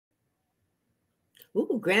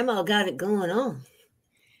Ooh, Grandma got it going on.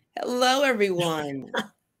 Hello, everyone.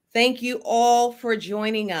 Thank you all for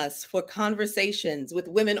joining us for Conversations with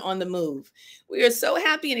Women on the Move. We are so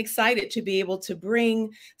happy and excited to be able to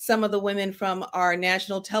bring some of the women from our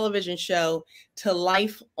national television show to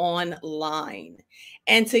life online.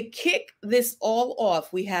 And to kick this all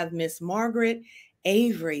off, we have Miss Margaret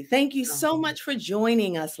Avery. Thank you so Oh. much for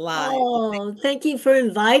joining us live. Oh, thank you for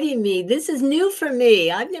inviting me. This is new for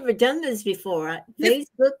me. I've never done this before. This,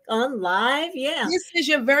 Facebook on live, yeah. this is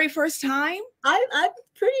your very first time? I'm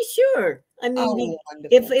pretty sure. I mean, Oh,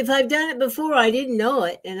 if wonderful. if I've done it before, I didn't know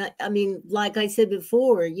it. And I mean, like I said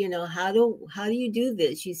before, how do you do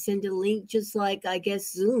this? You send a link just like I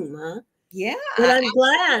guess Zoom, huh? Yeah, But I'm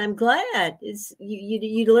glad. I'm glad. It's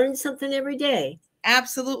you learn something every day.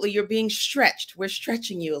 absolutely. You're being stretched. We're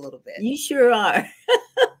stretching you a little bit. You sure are.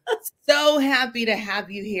 So happy to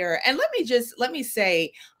have you here. And let me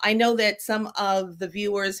say, I know that some of the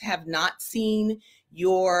viewers have not seen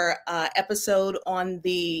your episode on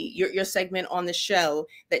your segment on the show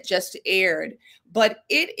that just aired, but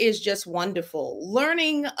it is just wonderful.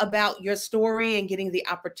 Learning about your story and getting the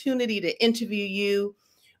opportunity to interview you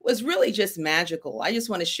was really just magical. I just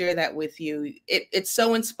want to share that with you. It's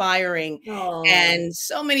so inspiring, Oh. and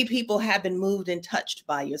so many people have been moved and touched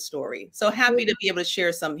by your story. So happy to be able to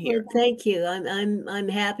share some Well, here. thank you. I'm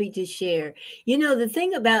happy to share. You know, the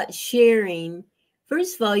thing about sharing,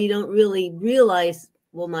 first of all, you don't really realize,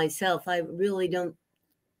 well, myself, I really don't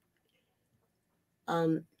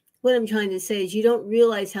um what I'm trying to say is you don't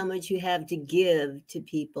realize how much you have to give to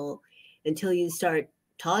people until you start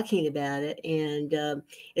talking about it, and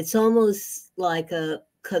it's almost like a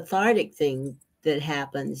cathartic thing that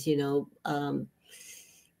happens, you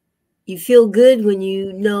feel good when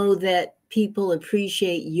you know that people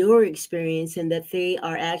appreciate your experience and that they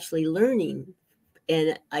are actually learning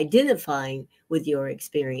and identifying with your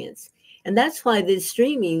experience. And that's why this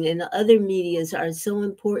streaming and other medias are so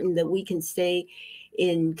important, that we can stay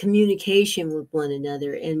in communication with one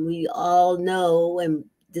another and we all know and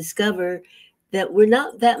discover that we're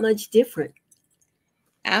not that much different.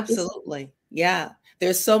 Absolutely. Yeah.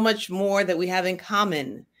 There's so much more that we have in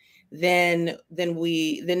common than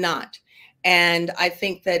not. And I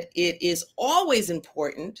think that it is always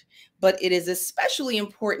important, but it is especially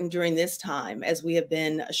important during this time as we have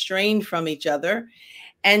been estranged from each other.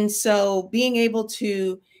 And so being able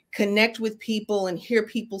to connect with people and hear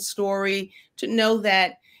people's story, to know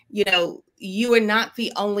that, you are not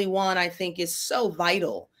the only one, I think is so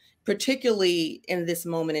vital, particularly in this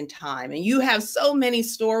moment in time. And you have so many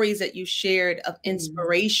stories that you shared of Mhm.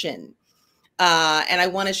 inspiration. And I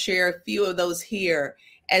want to share a few of those here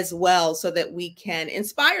as well, so that we can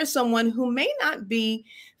inspire someone who may not be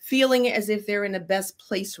feeling as if they're in the best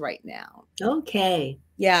place right now. Okay.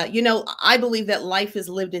 Yeah, I believe that life is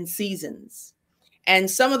lived in seasons. And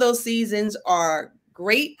some of those seasons are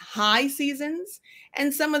great high seasons,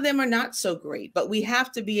 and some of them are not so great. But we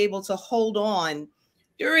have to be able to hold on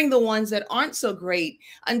during the ones that aren't so great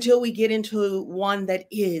until we get into one that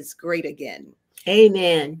is great again.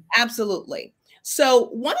 Amen. Absolutely. So,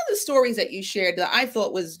 one of the stories that you shared that I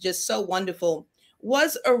thought was just so wonderful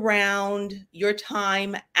was around your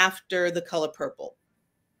time after The Color Purple.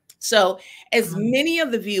 So, as many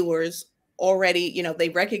of the viewers already, they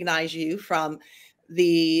recognize you from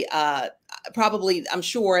the probably, I'm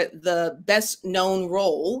sure, the best known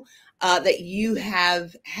role that you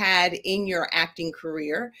have had in your acting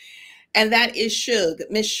career, and that is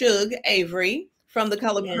Miss Shug Avery from The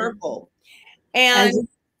Color Yeah. Purple. As And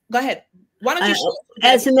go ahead. Why don't you I, share a little bit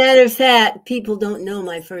as about? a matter of fact, people don't know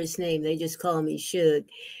my first name. They just call me Shug.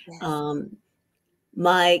 Yes. Um,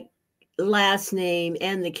 my last name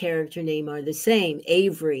and the character name are the same,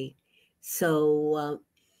 Avery. So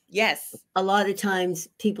Yes. a lot of times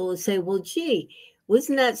people will say, well, gee,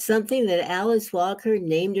 wasn't that something that Alice Walker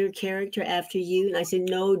named her character after you? And I said,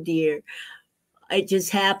 no, dear. It just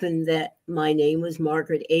happened that my name was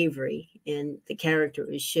Margaret Avery and the character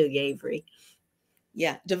was Shug Avery.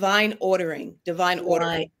 Yeah. Divine ordering. Divine ordering.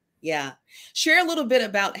 Right. Yeah. Share a little bit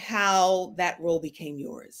about how that role became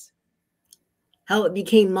yours. How it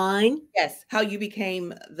became mine? Yes. How you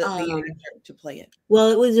became the Um, actor to play it. well,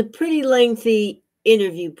 it was a pretty lengthy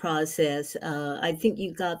interview process. I think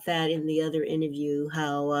you got that in the other interview,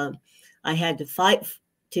 how I had to fight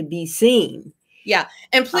to be seen. Yeah.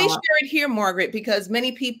 And please Uh, share it here, Margaret, because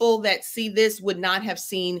many people that see this would not have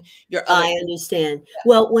seen your other. I understand.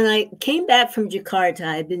 Well, when I came back from Jakarta,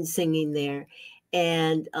 I had been singing there,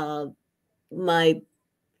 and my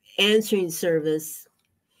answering service,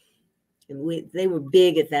 and they were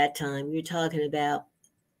big at that time. You're talking about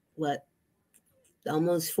what,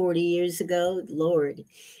 almost 40 years ago, Lord.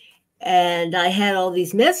 And I had all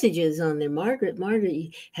these messages on there. Margaret,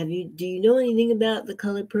 do you know anything about The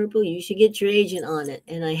Color Purple? You should get your agent on it.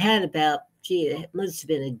 And I had about, gee, it must have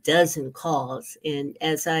been a dozen calls. And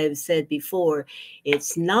as I have said before,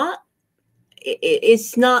 it's not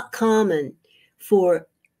it's not common for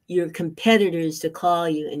your competitors to call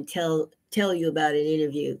you and tell you about an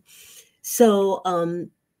interview. So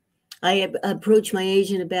I approached my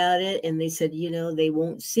agent about it, and they said, they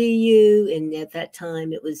won't see you. And at that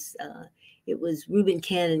time, it was Reuben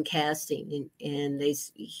Cannon Casting, and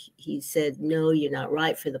he said, no, you're not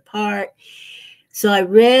right for the part. So I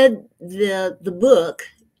read the book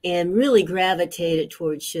and really gravitated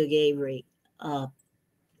towards Shug Avery. I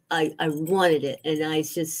wanted it, and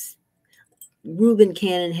Reuben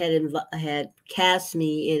Cannon had cast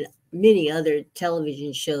me in many other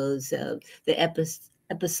television shows, the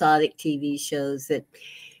episodic TV shows that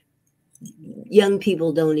young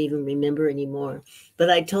people don't even remember anymore.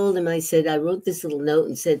 But I told him, I said, I wrote this little note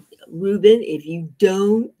and said, Reuben, if you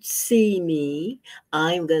don't see me,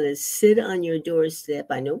 I'm going to sit on your doorstep.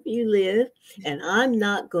 I know where you live, and I'm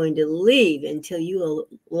not going to leave until you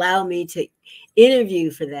allow me to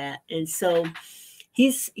interview for that. And so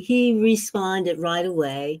he responded right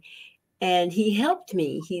away, and he helped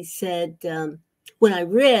me. He said, when I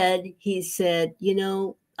read, he said,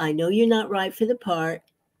 I know you're not right for the part,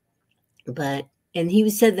 and he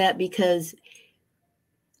said that because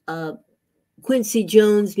Quincy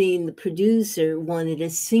Jones, being the producer, wanted a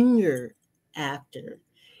singer actor.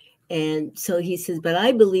 And so he says, but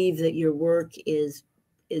I believe that your work is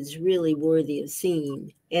really worthy of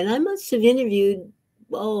seeing. And I must have interviewed,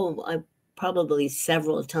 probably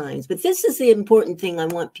several times. But this is the important thing I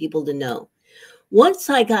want people to know. Once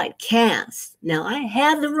I got cast, now I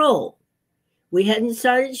had the role. We hadn't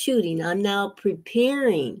started shooting. I'm now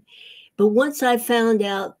preparing. But once I found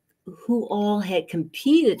out who all had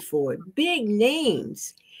competed for it, big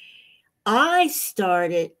names, I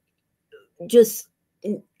started just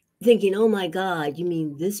thinking, oh my God, you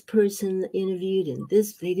mean this person interviewed and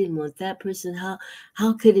they didn't want that person?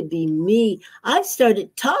 How could it be me? I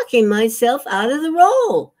started talking myself out of the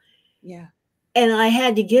role. Yeah. And I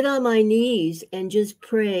had to get on my knees and just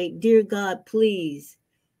pray, dear God, please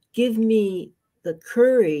give me the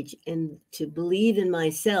courage and to believe in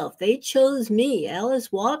myself. They chose me.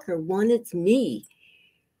 Alice Walker wanted me.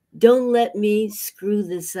 Don't let me screw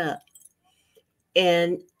this up.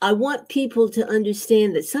 And I want people to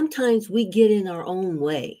understand that sometimes we get in our own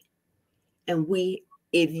way. And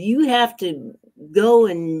if you have to go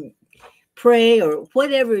and pray or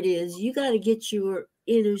whatever it is, you got to get your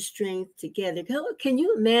inner strength together. Can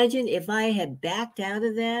you imagine if I had backed out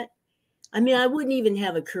of that? I mean, I wouldn't even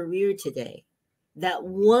have a career today. That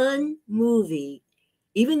one movie,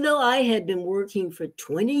 even though I had been working for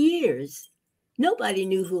 20 years, nobody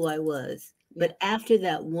knew who I was. Yeah. But after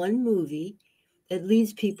that one movie, at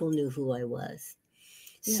least people knew who I was.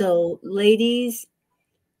 Yeah. So, ladies,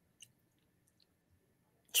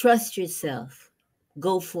 trust yourself.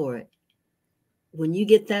 Go for it. When you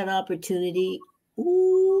get that opportunity,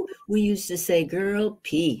 we used to say, girl,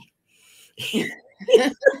 pee.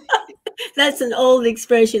 That's an old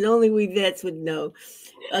expression. Only we vets would know.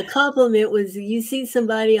 A compliment was you see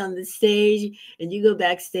somebody on the stage and you go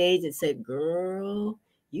backstage and say, girl,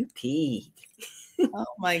 you peed. Oh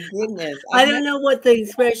my goodness. I don't know what the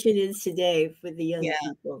expression is today for the young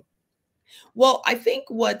people. Well, I think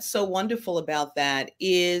what's so wonderful about that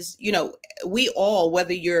is, we all,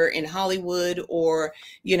 whether you're in Hollywood or,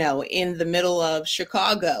 in the middle of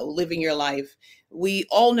Chicago, living your life, we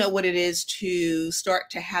all know what it is to start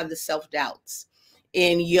to have the self-doubts.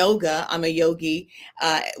 In yoga, I'm a yogi.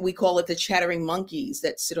 We call it the chattering monkeys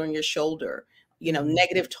that sit on your shoulder,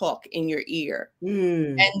 negative talk in your ear.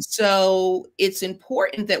 And so it's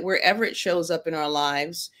important that wherever it shows up in our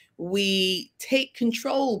lives, we take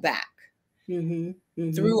control back.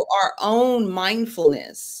 Through our own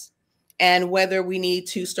mindfulness, and whether we need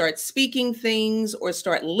to start speaking things or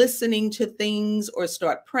start listening to things or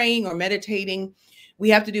start praying or meditating, we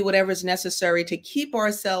have to do whatever is necessary to keep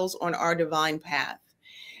ourselves on our divine path.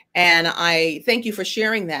 And I thank you for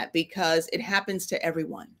sharing that, because it happens to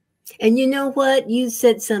everyone. And you know what? You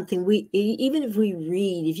said something. Even if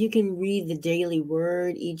you can read the daily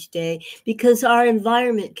word each day, because our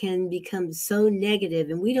environment can become so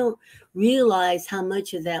negative and we don't realize how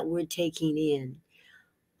much of that we're taking in.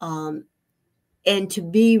 And to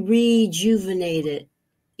be rejuvenated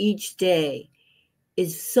each day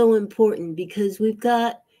is so important, because we've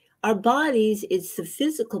got our bodies, it's the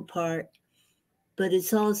physical part, but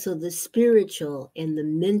it's also the spiritual and the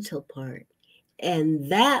mental part. And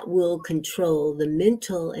that will control the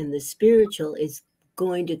mental, and the spiritual is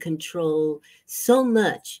going to control so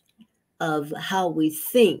much of how we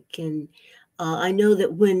think. And I know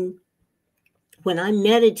that when I'm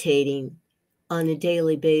meditating on a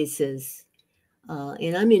daily basis,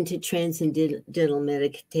 and I'm into transcendental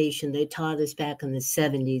meditation. They taught us back in the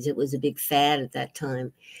 70s. It was a big fad at that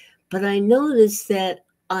time. But I noticed that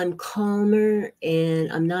I'm calmer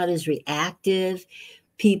and I'm not as reactive.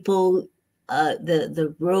 People,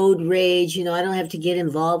 the road rage, I don't have to get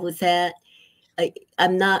involved with that.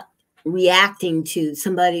 I'm not reacting to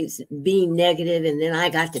somebody's being negative and then I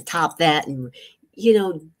got to top that. And,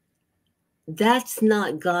 that's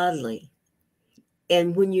not godly.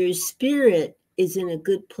 And when your spirit is in a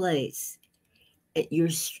good place, your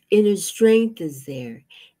inner strength is there,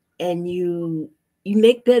 and you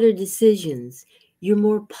make better decisions. You're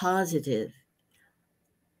more positive.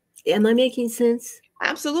 Am I making sense?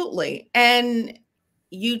 Absolutely. And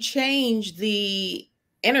you change the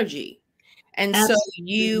energy. And so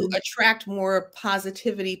you Absolutely. attract more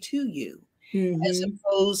positivity to you as Mm-hmm.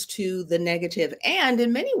 opposed to the negative. And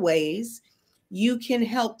in many ways, you can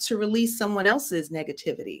help to release someone else's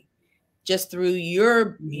negativity just through you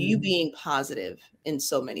Mm-hmm. being positive in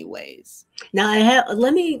so many ways. Now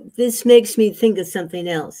this makes me think of something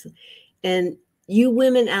else. And you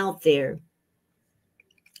women out there,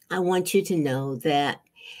 I want you to know that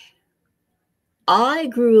I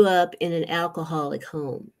grew up in an alcoholic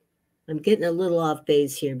home. I'm getting a little off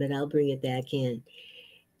base here, but I'll bring it back in.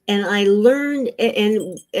 And I learned,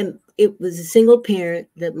 and it was a single parent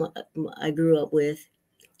that I grew up with,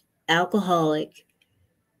 alcoholic,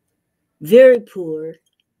 very poor,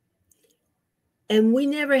 and we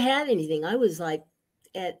never had anything. I was like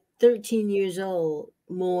at 13 years old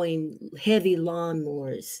mowing heavy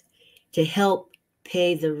lawnmowers to help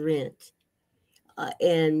pay the rent,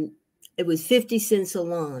 and it was 50 cents a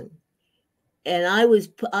lawn, and I was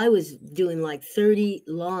doing like 30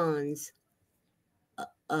 lawns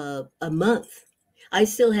a month. I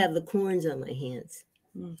still have the corns on my hands.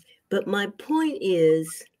 Mm. But my point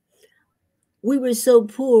is, we were so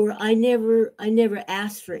poor, I never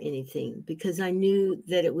asked for anything because I knew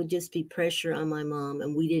that it would just be pressure on my mom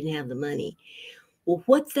and we didn't have the money. Well,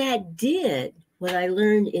 what I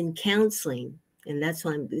learned in counseling, and that's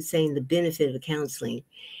why I'm saying the benefit of counseling,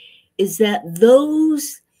 is that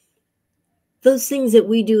those things that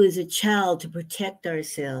we do as a child to protect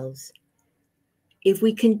ourselves, if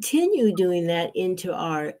we continue doing that into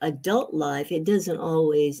our adult life,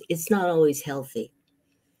 it's not always healthy.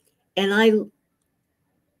 And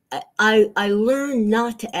I learned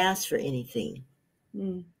not to ask for anything.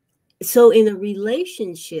 Mm. So in a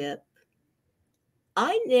relationship,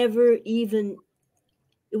 I never even,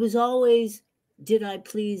 it was always, did I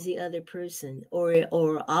please the other person,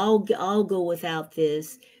 or I'll go without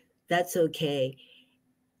this. That's okay.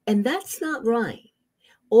 And that's not right.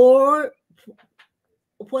 Or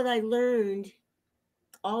what I learned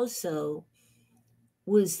also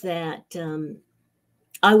was that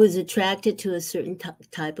I was attracted to a certain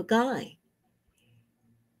type of guy.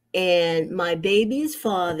 And my baby's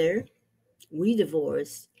father, we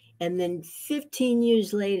divorced. And then 15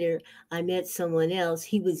 years later, I met someone else.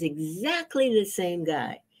 He was exactly the same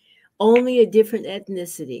guy, only a different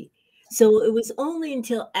ethnicity. So it was only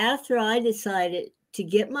until after I decided to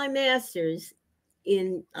get my master's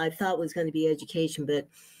in, I thought was going to be education, but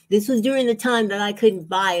this was during the time that I couldn't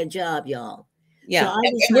buy a job, y'all. So Yeah. I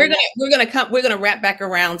And decided, we're gonna wrap back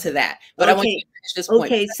around to that. But I want you okay, to finish this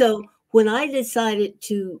point. okay. So when I decided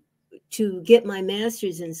to get my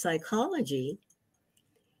master's in psychology,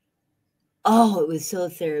 oh, it was so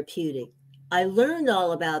therapeutic. I learned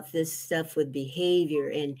all about this stuff with behavior,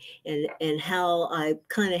 and how I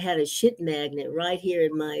kind of had a shit magnet right here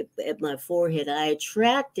at my forehead. I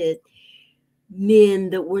attracted men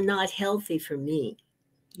that were not healthy for me.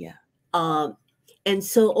 Yeah. Um, and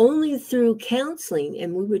so only through counseling,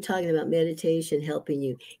 and we were talking about meditation helping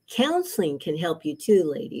you. Counseling can help you too,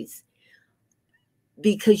 ladies,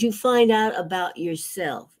 because you find out about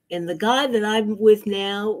yourself. And the guy that I'm with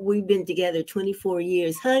now, we've been together 24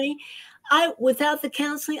 years. Honey, without the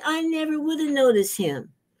counseling, I never would have noticed him.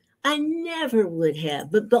 I never would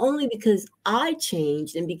have. But only because I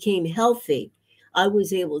changed and became healthy, I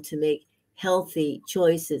was able to make healthy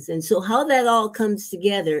choices. And so how that all comes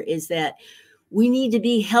together is that we need to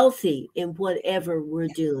be healthy in whatever we're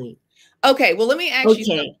doing. Okay. Well, let me ask you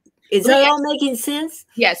something. Okay. Is Let me that all making sense?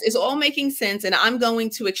 Yes, it's all making sense. And I'm going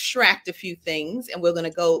to extract a few things and we're going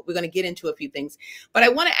to get into a few things. But I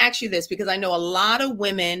want to ask you this because I know a lot of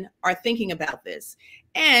women are thinking about this.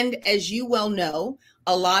 And as you well know,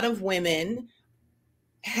 a lot of women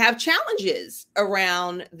have challenges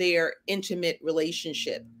around their intimate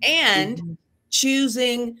relationship and Mhm.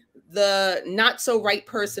 choosing the not so right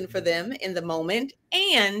person for them in the moment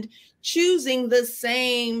and choosing the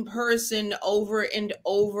same person over and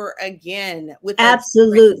over again with a different,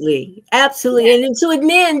 Absolutely. Absolutely. yes, And so with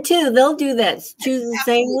men too, they'll do that. Choose the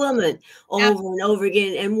same absolutely, woman over absolutely. and over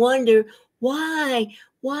again and wonder why?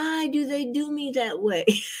 Why do they do me that way?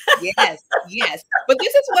 Yes, yes. But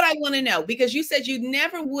this is what I want to know because you said you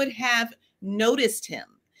never would have noticed him.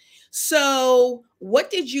 So, what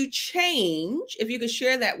did you change, if you could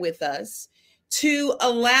share that with us, to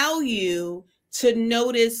allow you to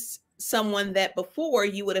notice someone that before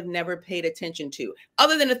you would have never paid attention to,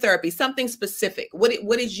 other than the therapy, something specific? What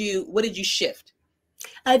did you shift?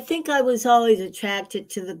 I think I was always attracted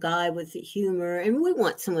to the guy with the humor, and we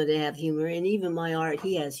want someone to have humor, and even my art,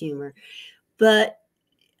 he has humor. But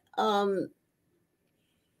um,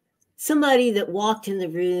 somebody that walked in the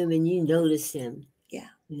room and you noticed him, Yeah.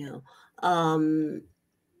 you know. Um,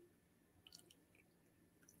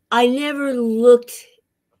 I never looked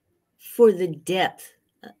for the depth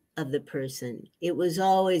of the person. It was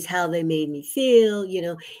always how they made me feel.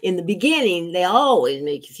 In the beginning, they always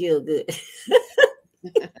make you feel good.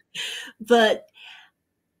 But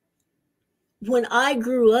when I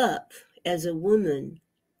grew up as a woman,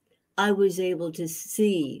 I was able to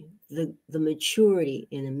see the maturity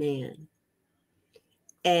in a man.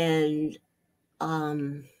 And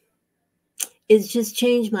um, it's just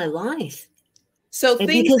changed my life. So And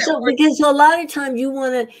things that were, because a lot of times you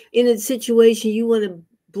want to, in a situation, you want to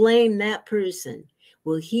blame that person.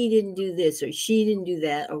 Well, he didn't do this or she didn't do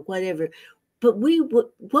that or whatever. But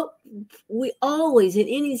what we always, in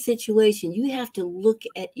any situation, you have to look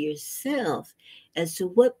at yourself as to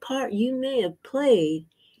what part you may have played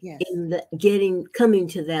yes, in the coming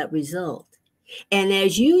to that result. And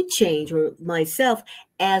as you change, or myself,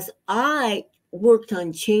 as I worked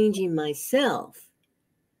on changing myself,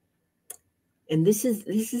 and this is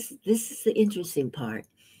the interesting part.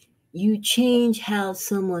 You change how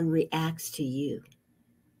someone reacts to you.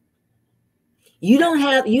 You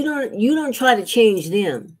don't try to change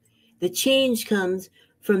them. The change comes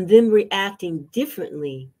from them reacting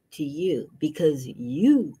differently to you because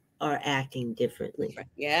you are acting differently.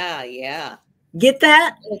 yeah, yeah. Get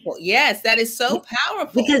that? Powerful. Yes, that is so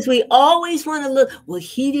powerful. Because we always want to look, well,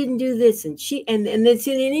 he didn't do this and she and it's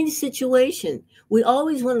in any situation. We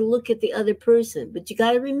always want to look at the other person, but you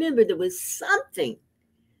got to remember there was something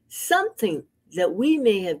that we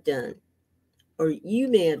may have done or you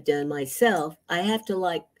may have done. Myself, I have to,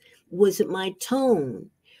 like, was it my tone,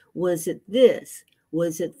 was it this,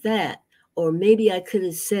 was it that, or maybe I could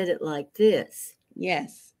have said it like this.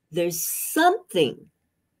 Yes. There's something.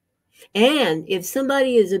 And if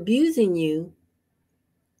somebody is abusing you,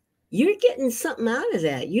 you're getting something out of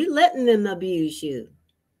that. You're letting them abuse you.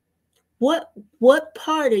 What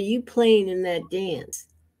part are you playing in that dance?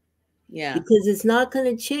 Yeah. Because it's not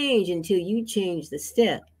going to change until you change the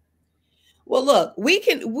step. Well, look, we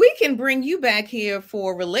can bring you back here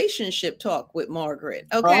for relationship talk with Margaret.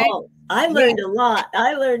 Okay. Oh, I Yes, learned a lot.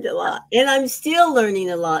 I learned a lot. And I'm still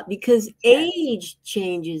learning a lot because yes. age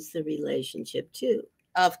changes the relationship too.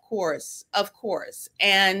 Of course. Of course.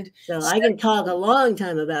 And So so I can talk a long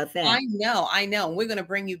time about I that. know, I know. We're going to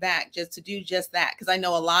bring you back just to do just that because I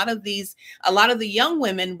know a lot of the young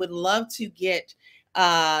women would love to get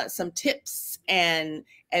some tips and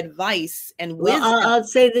advice and Well, wisdom. I'll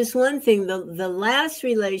say this one thing. The last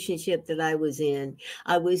relationship that I was in,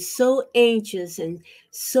 I was so anxious and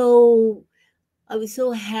so I was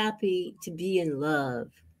so happy to be in love.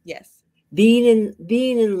 Yes. Being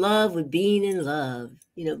in love with being in love,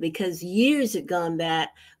 because years had gone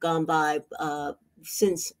by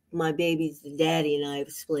since my baby's daddy and I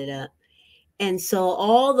split up. And so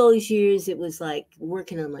all those years it was like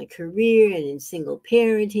working on my career and in single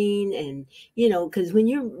parenting. And because when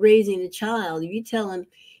you're raising a child, you tell them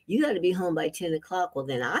you got to be home by 10 o'clock. Well,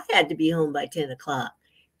 then I had to be home by 10 o'clock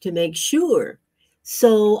to make sure.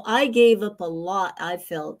 So I gave up a lot, I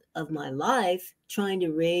felt, of my life trying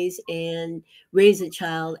to raise a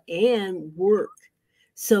child and work.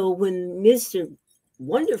 So when Mr.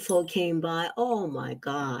 Wonderful came by, oh my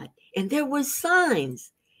God. And there were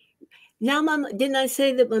signs. Now, didn't I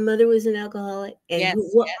say that my mother was an alcoholic? And Yes.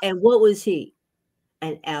 Yes. what was he?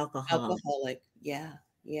 An alcoholic. Alcoholic. Yeah.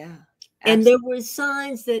 Yeah. And there Absolutely. were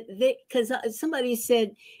signs that because somebody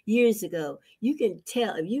said years ago, you can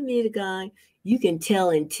tell if you meet a guy, you can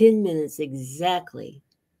tell in 10 minutes exactly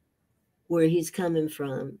where he's coming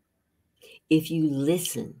from if you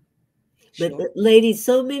listen. But Sure. ladies,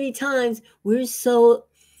 so many times we're so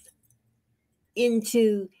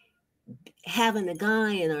into having a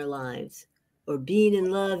guy in our lives or being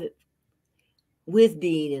in love with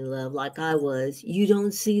being in love like I was, you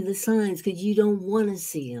don't see the signs because you don't want to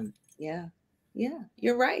see them. Yeah. Yeah.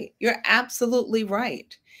 You're right. You're absolutely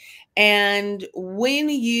right. And when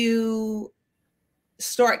you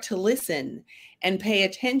start to listen and pay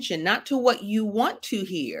attention, not to what you want to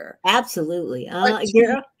hear, Absolutely. but to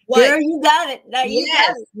Girl, what, girl, you got it. Now you got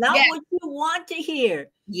yes, it. Not yes, what you want to hear.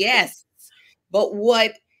 yes, but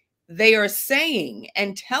what they are saying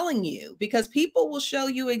and telling you, because people will show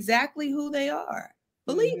you exactly who they are.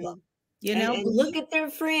 Believe them, Hmm. you know, And look believe. at their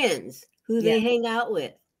friends who Yeah, they hang out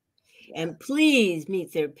with. yeah. And please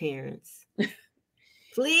meet their parents.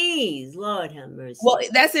 Please, Lord have Well, mercy.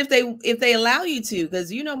 that's if they allow you to,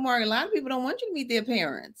 because you know, Mark, a lot of people don't want you to meet their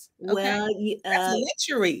parents. Okay, Well, that's a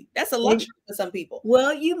luxury. That's a and luxury for some people.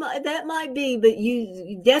 well, you might that might be, but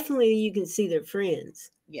you definitely you can see their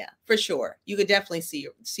friends. Yeah, for sure. You could definitely see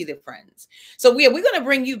their friends. So we're gonna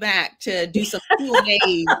bring you back to do some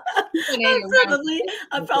Q&A around.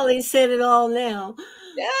 I probably said it all now.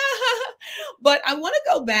 Yeah. But I want to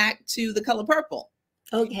go back to The Color Purple.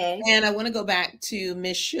 Okay. And I want to go back to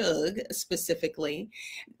Miss Shug specifically.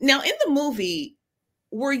 Now, in the movie,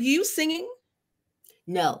 were you singing?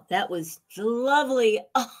 No, that was the lovely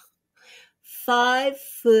 5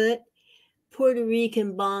 foot Puerto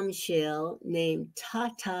Rican bombshell named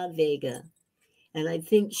Tata Vega. And I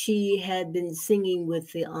think she had been singing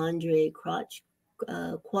with the Andre Crouch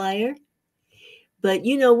choir. But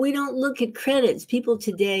we don't look at credits. People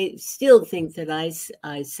today still think that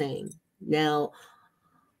I sang. Now,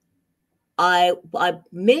 I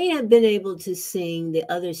may have been able to sing the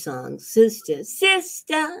other song, Sister,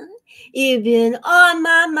 Sister, you've been on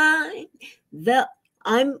my mind. The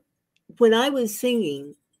I'm When I was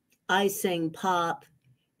singing, I sang pop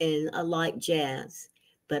and I like jazz,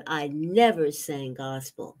 but I never sang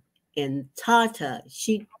gospel. And Tata,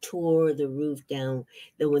 she tore the roof down.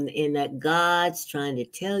 In that God's trying to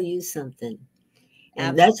tell you something.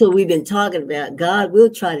 And Absolutely. that's what we've been talking about. God will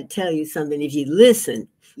try to tell you something if you listen.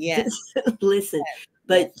 Yes. Just listen. Yes.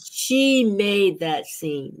 But she made that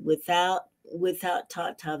scene without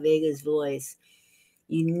Tata Vega's voice.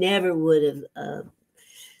 You never would have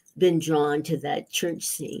been drawn to that church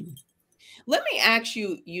scene. Let me ask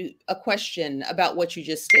you a question about what you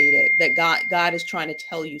just stated, that God is trying to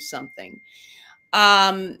tell you something.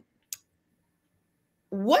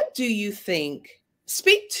 What do you think?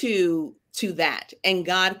 Speak to that and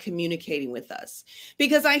God communicating with us,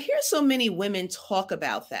 because I hear so many women talk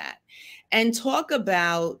about that and talk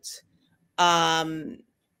about um,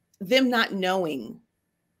 them not knowing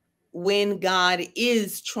when God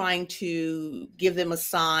is trying to give them a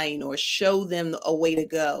sign or show them a way to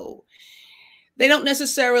go. They don't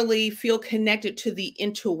necessarily feel connected to the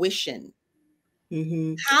intuition.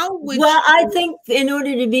 Mm-hmm. How would Well, I you? think in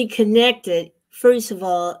order to be connected, first of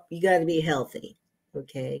all, you got to be healthy.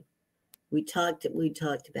 Okay. We talked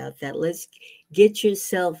about that. Let's get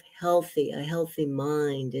yourself healthy, a healthy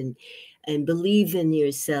mind, and believe in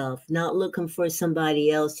yourself, not looking for somebody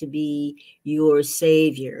else to be your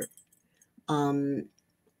savior. Um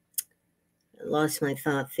Lost my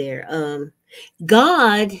thought there.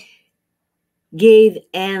 God gave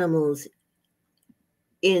animals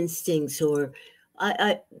instincts, or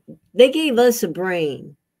I they gave us a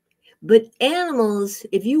brain. But animals,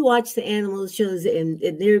 if you watch the animal shows and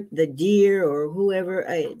they're the deer or whoever,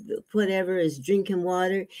 whatever is drinking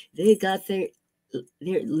water, they got they're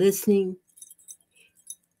listening.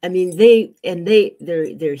 I mean,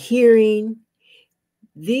 they're hearing.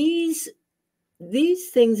 These these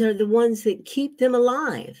things are the ones that keep them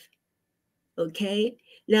alive. Okay,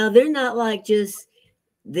 now they're not like just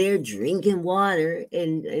they're drinking water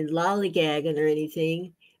and lollygagging or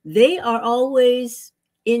anything. They are always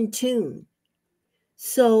in tune.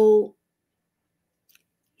 So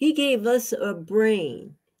he gave us a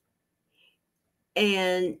brain,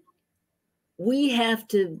 and we have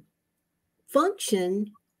to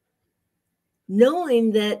function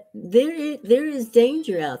knowing that there is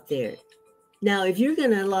danger out there. Now, if you're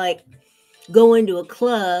going to like go into a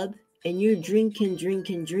club and you're drinking,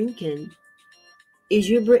 is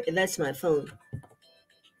your brain? That's my phone.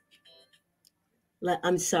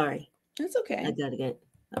 I'm sorry. That's I okay.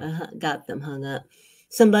 got them hung up.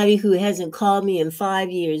 Somebody who hasn't called me in 5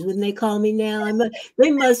 years, when they call me now,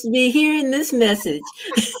 they must be hearing this message.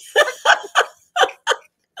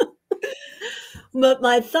 But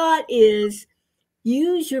my thought is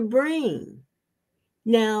use your brain.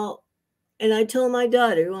 Now, and I told my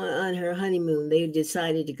daughter on her honeymoon, they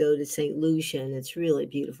decided to go to St. Lucia, and it's really a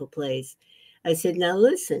beautiful place. I said, now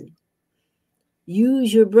listen,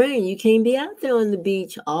 use your brain. You can't be out there on the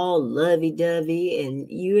beach all lovey-dovey, and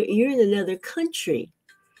you're in another country.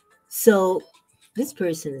 So this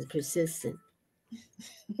person is persistent.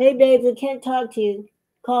 Hey, babes, I can't talk to you.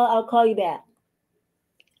 I'll call you back.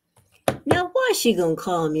 Now, why is she gonna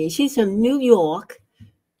call me? She's from New York.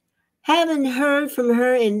 Haven't heard from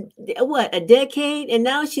her in what, a decade, and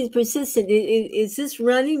now she's persistent. Is this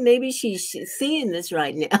running? Maybe she's seeing this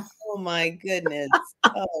right now. Oh my goodness.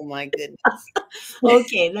 Oh my goodness.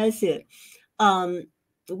 Okay, that's it.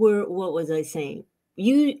 What was I saying?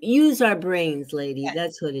 You use our brains, lady. Yes.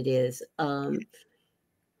 That's what it is.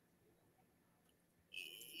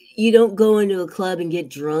 You don't go into a club and get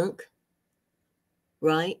drunk,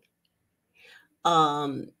 right?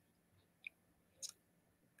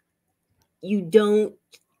 You don't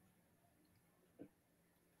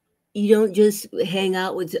just hang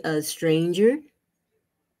out with a stranger.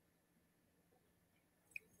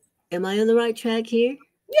 Am I on the right track here?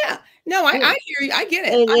 Yeah. No, I hear you. I get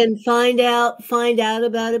it. And find out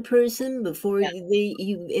about a person before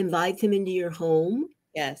you invite them into your home.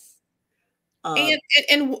 Yes.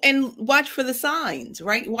 And watch for the signs,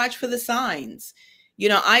 right? Watch for the signs. You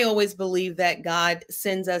know, I always believe that God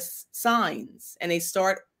sends us signs, and they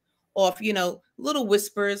start off, you know, little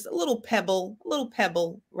whispers, a little pebble,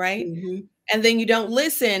 right? Mm-hmm. And then you don't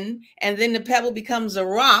listen, and then the pebble becomes a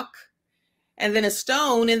rock, and then a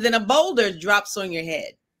stone, and then a boulder drops on your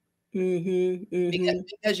head. Mm-hmm. Mm-hmm.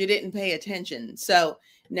 Because you didn't pay attention. So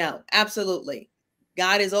no, absolutely.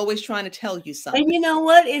 God is always trying to tell you something. And you know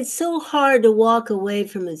what? It's so hard to walk away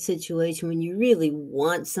from a situation when you really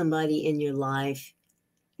want somebody in your life.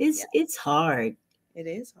 It's hard. It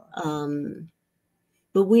is hard.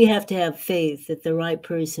 But we have to have faith that the right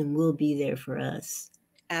person will be there for us.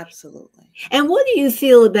 Absolutely. And what do you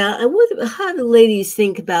feel about, and how do ladies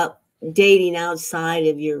think about dating outside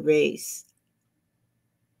of your race?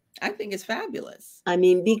 I think it's fabulous. I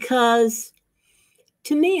mean, because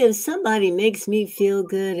to me, if somebody makes me feel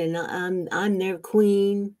good and I'm their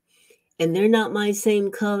queen and they're not my same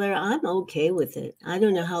color, I'm okay with it. I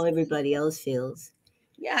don't know how everybody else feels.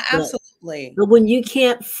 Yeah, absolutely. But when you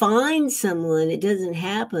can't find someone, it doesn't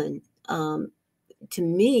happen. To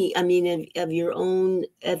me, I mean, of your own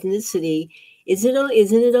ethnicity, isn't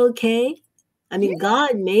it okay? I mean,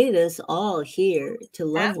 God made us all here to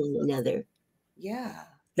love one another. Yeah.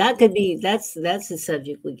 That's a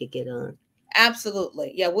subject we could get on.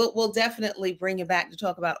 Absolutely. Yeah, we'll definitely bring you back to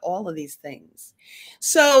talk about all of these things.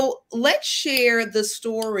 So let's share the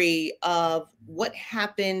story of what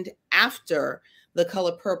happened after The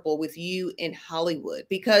Color Purple with you in Hollywood.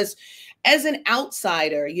 Because as an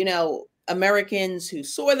outsider, you know, Americans who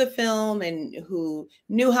saw the film and who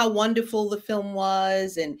knew how wonderful the film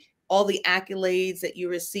was and all the accolades that you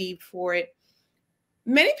received for it,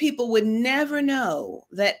 many people would never know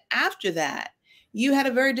that after that, you had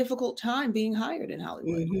a very difficult time being hired in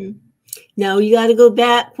Hollywood. Mm-hmm. Now you got to go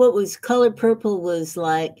back. What was Color Purple was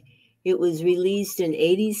like? It was released in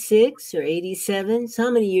 86 or 87. So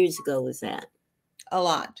how many years ago was that? A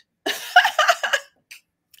lot.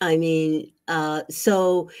 I mean,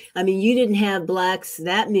 you didn't have blacks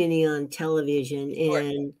that many on television,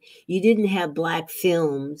 and you didn't have black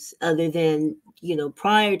films other than, you know,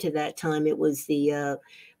 prior to that time, it was the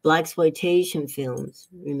blaxploitation films.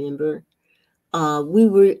 Remember? We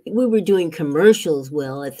were doing commercials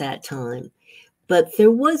well at that time, but there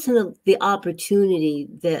wasn't the opportunity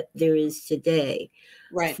that there is today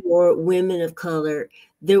for women of color.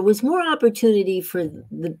 There was more opportunity for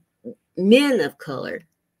the men of color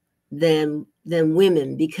than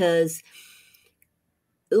women, because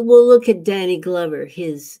we'll look at Danny Glover,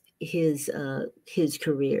 his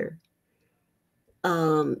career.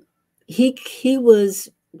 He was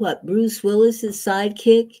what, Bruce Willis's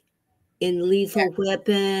sidekick in Lethal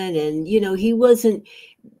Weapon, and you know, the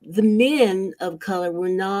men of color were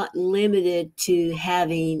not limited to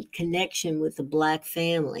having connection with the black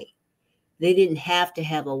family. They didn't have to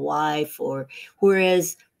have a wife,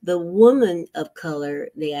 whereas the woman of color,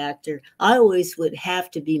 the actor, I always would have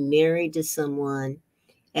to be married to someone.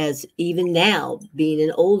 As even now, being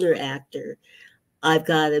an older actor, I've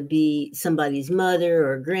got to be somebody's mother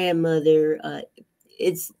or grandmother.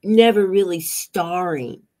 It's never really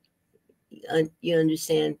starring. You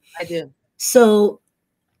understand? I do. So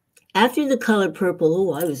after The Color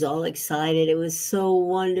Purple, I was all excited. It was so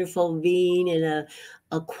wonderful being in a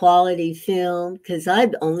quality film, because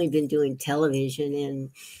I'd only been doing television, and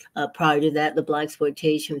prior to that, the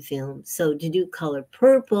blaxploitation film. So to do Color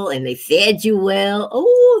Purple, and they fed you well.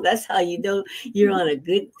 Oh, that's how you know you're on a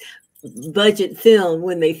good budget film,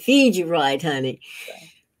 when they feed you right, honey.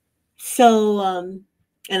 So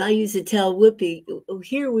And I used to tell Whoopi,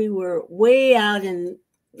 here we were way out in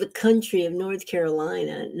the country of North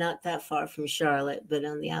Carolina, not that far from Charlotte, but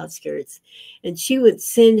on the outskirts. And she would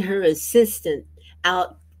send her assistant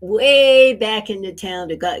out way back into town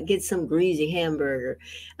to get some greasy hamburger.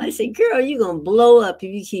 I said, girl, you're going to blow up if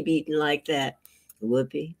you keep eating like that.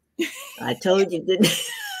 Whoopi, I told you that.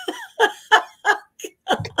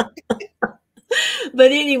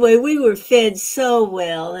 But anyway, we were fed so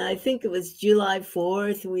well, and I think it was July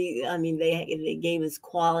 4th. They gave us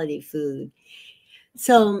quality food.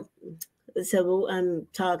 So I'm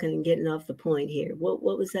talking and getting off the point here. What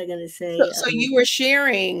was I going to say? So you were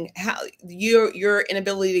sharing how your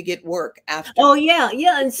inability to get work after. Oh yeah,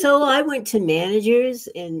 and so I went to managers,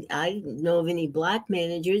 and I didn't know of any Black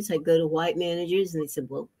managers. I go to white managers, and they said,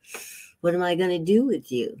 "Well, what am I going to do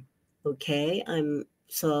with you?" Okay,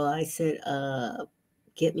 So I said,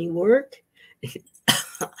 "Get me work."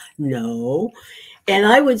 No. And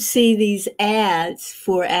I would see these ads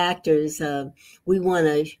for actors. We want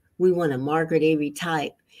a Margaret Avery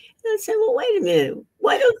type. And I said, well, wait a minute.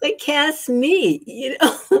 Why don't they cast me?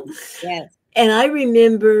 Yes. And I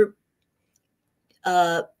remember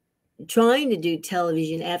trying to do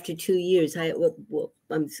television after 2 years.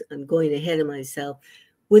 I'm going ahead of myself.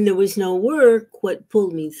 When there was no work, what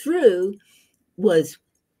pulled me through was,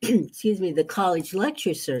 excuse me, the college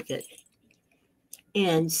lecture circuit.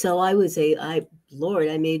 And so I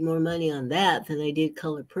made more money on that than I did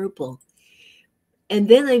Color Purple. And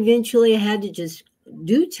then eventually I had to just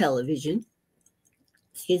do television.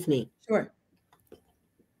 Excuse me. Sure.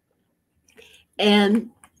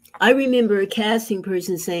 And I remember a casting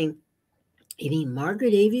person saying, you mean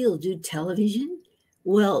Margaret Avery will do television?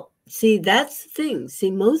 Well, see, that's the thing.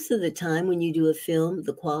 See, most of the time when you do a film,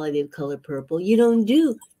 the quality of Color Purple, you don't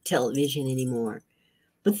do television anymore.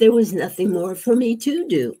 But there was nothing more for me to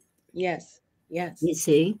do. Yes. You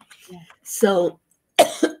see? Yeah. So,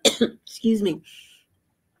 excuse me.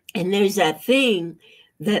 And there's that thing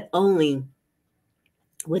that only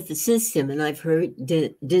with the system, and I've heard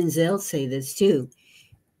Denzel say this too,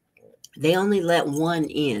 they only let one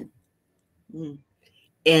in. Mm.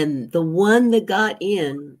 And the one that got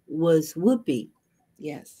in was Whoopi.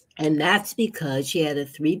 Yes. And that's because she had a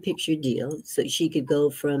 3-picture deal. So she could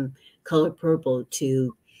go from Color Purple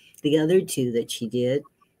to the other 2 that she did.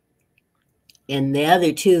 And the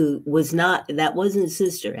other 2 that wasn't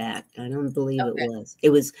Sister Act. I don't believe it was. It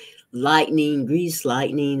was Lightning, Grease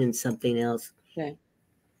Lightning, and something else. Okay.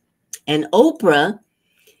 And Oprah,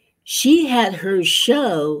 she had her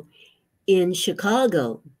show in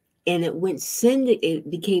Chicago, and it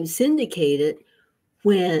became syndicated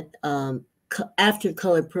when after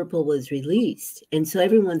Color Purple was released. And so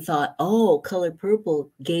everyone thought, oh, Color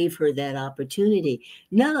Purple gave her that opportunity.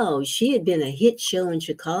 No, she had been a hit show in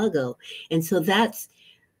Chicago. And so that's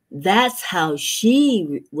how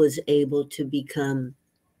she was able to become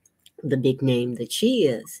the big name that she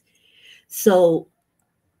is. So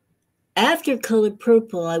after Color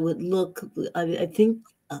Purple, I would look, I think,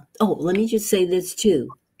 let me just say this too.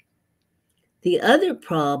 The other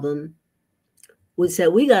problem was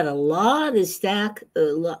that we got a lot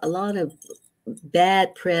of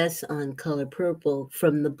bad press on Color Purple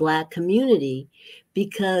from the Black community,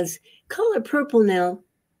 because Color Purple now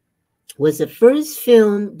was the first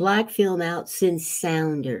Black film out since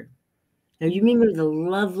Sounder. Now, you remember the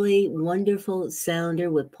lovely, wonderful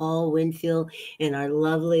Sounder with Paul Winfield and our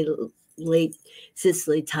lovely late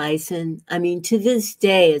Cicely Tyson? I mean, to this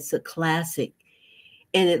day, it's a classic,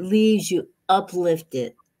 and it leaves you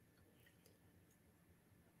uplifted.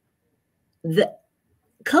 The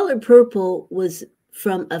Color Purple was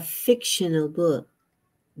from a fictional book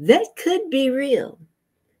that could be real.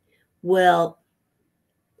 Well,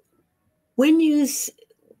 when you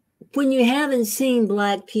haven't seen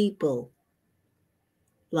Black people,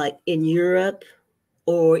 like in Europe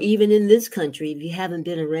or even in this country, if you haven't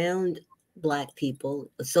been around Black people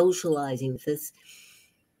socializing with us,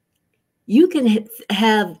 you can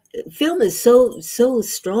have film is so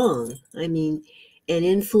strong. I mean, and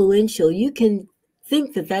influential. You can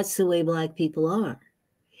think that that's the way Black people are.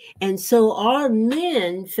 And so our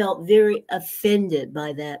men felt very offended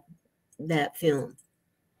by that film.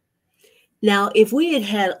 Now, if we had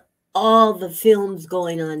had all the films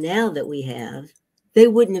going on now that we have, they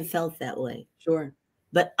wouldn't have felt that way. Sure.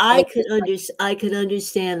 But I could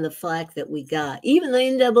understand the flack that we got. Even the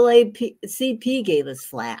NAACP gave us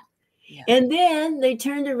flack. Yeah. And then they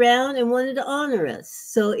turned around and wanted to honor us.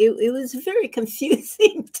 So it was a very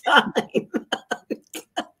confusing time.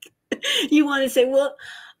 You want to say, well,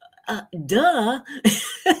 duh.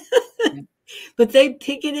 but they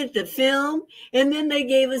picketed the film and then they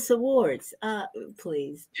gave us awards.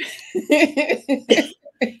 Please.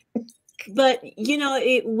 But you know,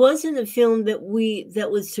 it wasn't a film that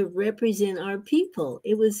was to represent our people.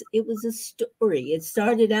 It was a story. It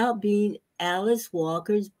started out being Alice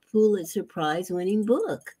Walker's Pulitzer Prize winning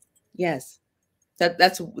book. Yes.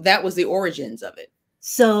 That was the origins of it.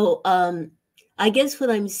 So I guess what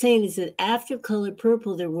I'm saying is that after Color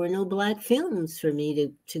Purple, there were no black films for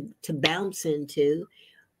me to bounce into.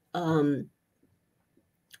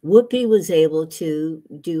 Whoopi was able to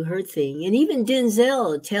do her thing, and even Denzel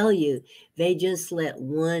will tell you they just let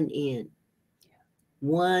one in,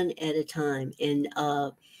 one at a time. And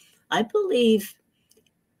I believe,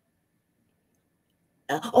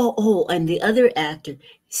 and the other actor,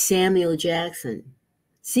 Samuel Jackson.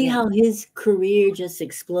 See Yeah. how his career just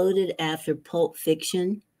exploded after Pulp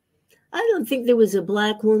Fiction? I don't think there was a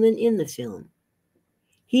black woman in the film.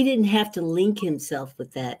 He didn't have to link himself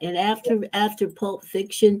with that. And after Pulp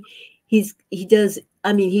Fiction, he does,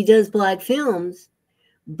 I mean, he does black films,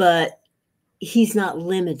 but he's not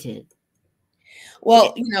limited.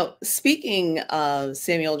 Well, speaking of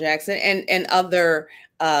Samuel Jackson and other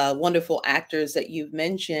wonderful actors that you've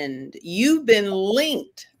mentioned, you've been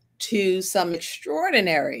linked to some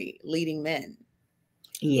extraordinary leading men.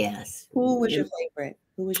 Yes. Who was your favorite?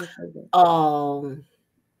 Who was your favorite? Oh,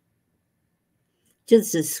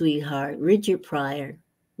 just a sweetheart, Richard Pryor.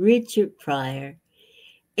 Richard Pryor.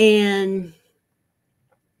 And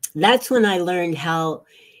that's when I learned how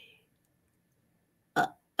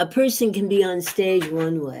a person can be on stage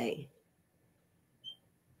one way,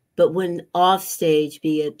 but when off stage,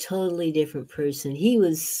 be a totally different person. He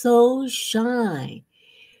was so shy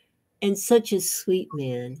and such a sweet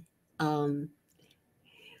man.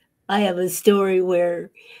 I have a story where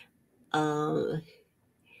I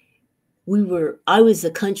was the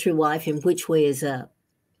country wife in Which Way Is Up,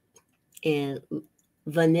 and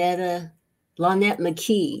Lynette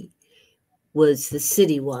McKee was the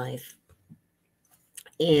city wife,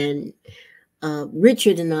 and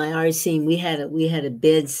Richard and I, our scene, we had a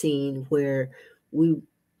bed scene where we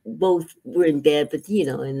both were in bed, but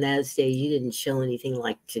in those days you didn't show anything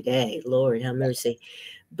like today. Lord have mercy.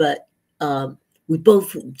 But we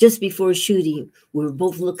both, just before shooting, we were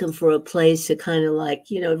both looking for a place to kind of like,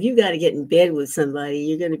 if you got to get in bed with somebody,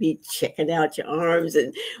 you're going to be checking out your arms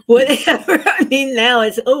and whatever. I mean, now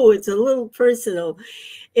it's a little personal.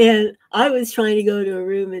 And I was trying to go to a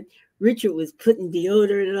room, and Richard was putting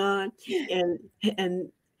deodorant on,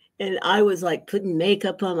 and I was like putting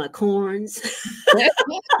makeup on my corns.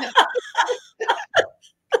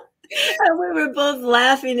 And we were both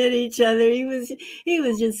laughing at each other. He was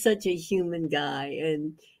just such a human guy,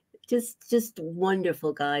 and just a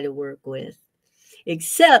wonderful guy to work with.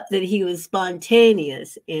 Except that he was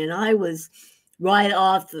spontaneous, and I was right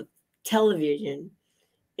off the television,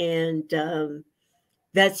 and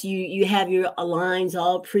that's you have your lines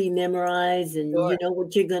all pre-memorized, and Sure. you know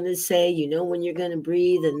what you're going to say, when you're going to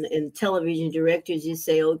breathe, and television directors just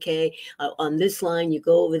say, okay, on this line you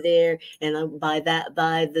go over there, and by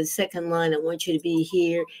the second line I want you to be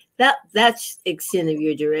here. That's the extent of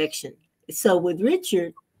your direction. So with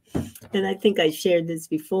Richard, and I think I shared this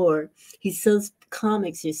before,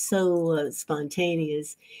 comics are so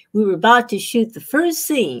spontaneous. We were about to shoot the first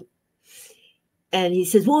scene, and he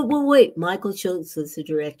says, wait. Michael Schultz was the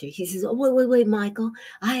director. He says, oh, wait, Michael.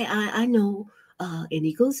 I know. And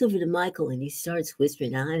he goes over to Michael and he starts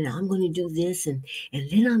whispering, I'm going to do this, and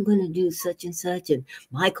then I'm going to do such and such. And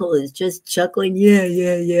Michael is just chuckling,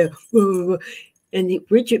 yeah. And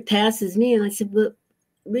Richard passes me, and I said, but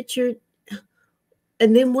Richard,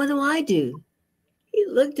 and then what do I do? He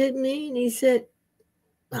looked at me and he said,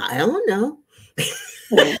 I don't know.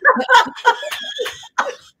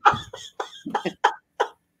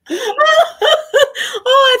 Oh,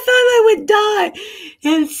 I thought I would die.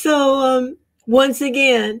 And so once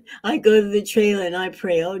again, I go to the trailer and I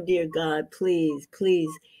pray, oh dear God, please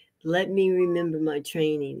let me remember my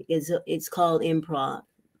training. It's called improv,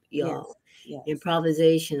 y'all. Yes.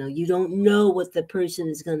 Improvisational. You don't know what the person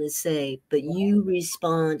is going to say, but you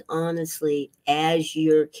respond honestly as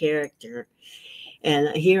your character.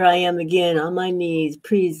 And here I am again on my knees.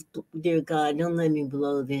 Please, dear God, don't let me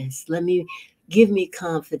blow this. Give me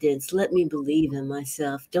confidence. Let me believe in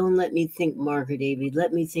myself. Don't let me think Margaret Avery.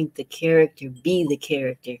 Let me think the character, be the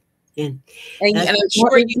character. And I'm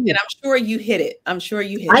sure you hit it. I'm sure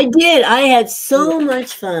you hit it. I did. I had so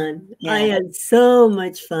much fun. Yeah. I had so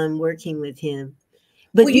much fun working with him.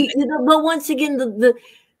 But but once again,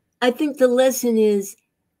 I think the lesson is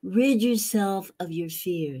rid yourself of your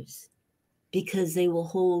fears, because they will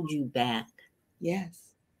hold you back.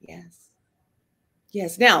 Yes.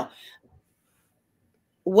 Yes. Now,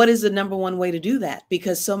 what is the number one way to do that?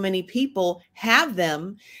 Because so many people have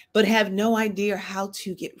them, but have no idea how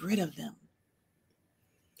to get rid of them.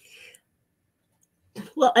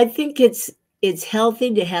 Well, I think it's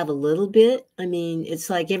healthy to have a little bit. I mean, it's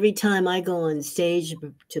like every time I go on stage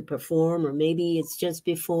to perform, or maybe it's just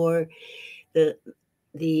before the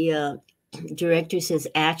the director says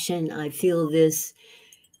action, I feel this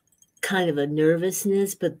kind of a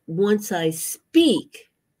nervousness. But once I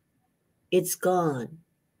speak, it's gone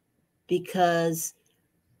because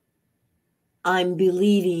I'm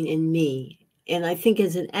believing in me. And I think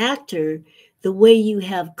as an actor, the way you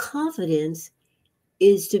have confidence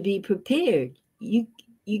is to be prepared. You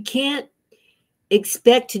can't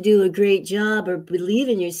expect to do a great job or believe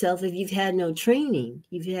in yourself if you've had no training.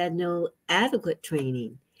 You've had no adequate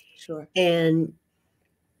training. Sure. And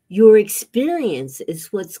your experience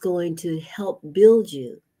is what's going to help build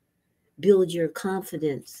you, build your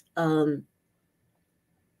confidence.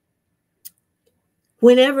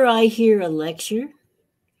 Whenever I hear a lecture,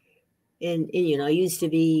 and you know, I used to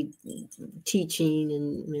be teaching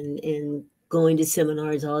and going to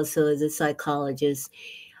seminars also as a psychologist,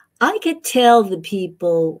 I could tell the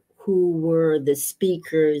people who were the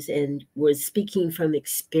speakers and were speaking from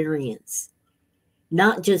experience,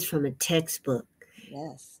 not just from a textbook.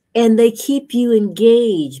 Yes. And they keep you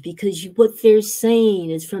engaged because what they're saying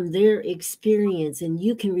is from their experience and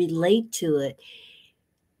you can relate to it.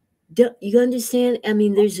 Do you understand? I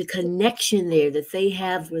mean, there's a connection there that they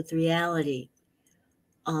have with reality.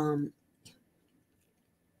 Um,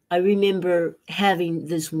 I remember having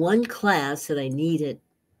this one class that I needed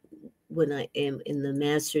when I am in the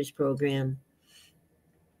master's program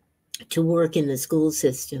to work in the school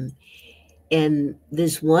system. And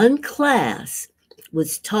this one class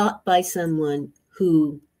was taught by someone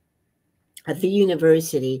who at the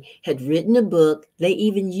university had written a book. They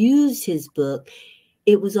even used his book.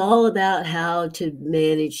 It was all about how to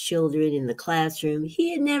manage children in the classroom.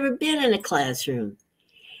 He had never been in a classroom.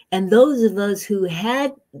 And those of us who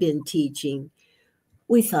had been teaching,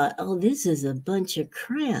 we thought, oh, this is a bunch of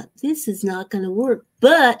crap. This is not going to work.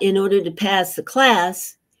 But in order to pass the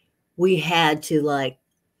class, we had to like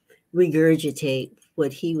regurgitate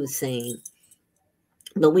what he was saying.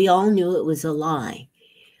 But we all knew it was a lie.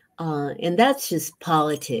 And that's just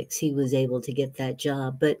politics. He was able to get that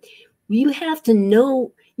job. But you have to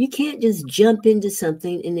know, you can't just jump into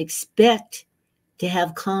something and expect to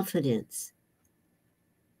have confidence.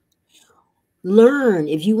 Learn.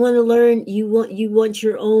 If you want to learn, you want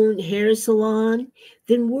your own hair salon,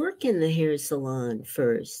 then work in the hair salon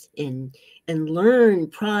first and learn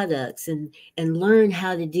products and learn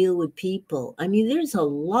how to deal with people. I mean, there's a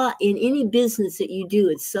lot in any business that you do.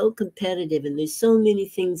 It's so competitive and there's so many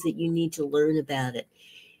things that you need to learn about it.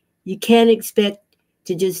 You can't expect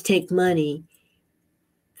to just take money,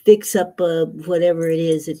 fix up whatever it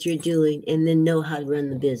is that you're doing, and then know how to run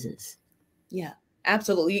the business. Yeah,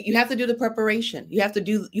 absolutely. You have to do the preparation. You have to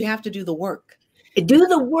do the work. Do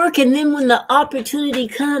the work, and then when the opportunity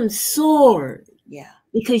comes, soar. Yeah.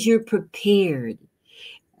 Because you're prepared.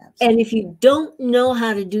 Absolutely. And if you don't know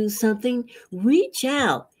how to do something, reach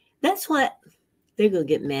out. That's what they're going to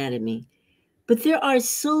get mad at me. But there are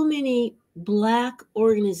so many Black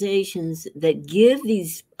organizations that give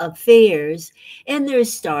these affairs, and they're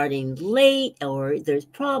starting late, or there's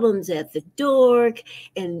problems at the door.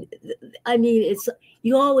 And I mean, it's,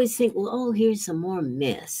 you always think, well, oh, here's some more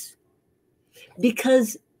mess.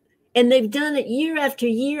 Because, and they've done it year after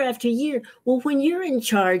year after year. Well, when you're in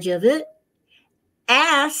charge of it,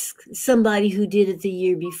 ask somebody who did it the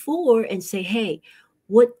year before and say, hey,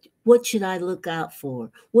 what should I look out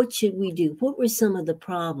for? What should we do? What were some of the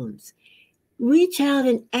problems? Reach out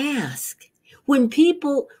and ask. When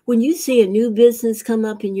you see a new business come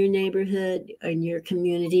up in your neighborhood or in your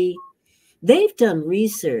community, they've done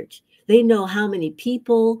research. They know how many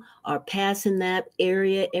people are passing that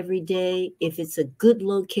area every day. If it's a good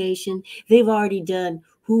location, they've already done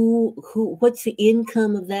what's the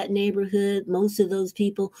income of that neighborhood. Most of those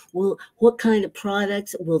people what kind of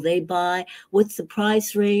products will they buy? What's the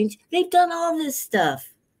price range? They've done all this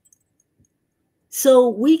stuff. So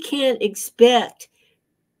we can't expect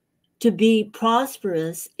to be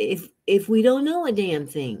prosperous if we don't know a damn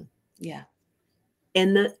thing. Yeah.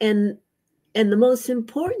 And the most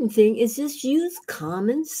important thing is just use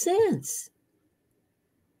common sense.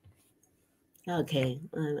 Okay,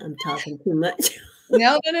 I'm talking too much.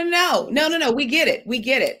 No. We get it. We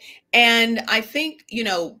get it. And I think,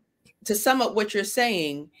 to sum up what you're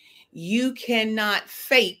saying, you cannot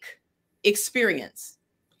fake experience,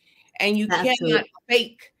 and you cannot Absolutely.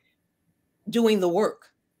 fake doing the work.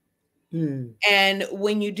 Hmm. And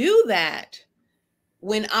when you do that,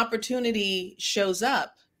 when opportunity shows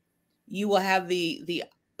up, you will have the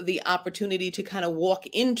opportunity to kind of walk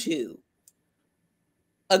into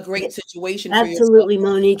a Yeah, great situation for yourself. absolutely,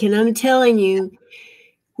 Monique. And I'm telling you,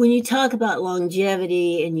 when you talk about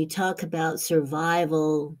longevity and you talk about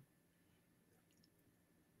survival,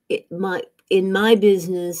 in my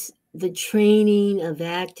business, the training of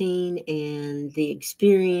acting and the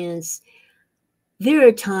experience, there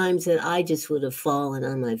are times that I just would have fallen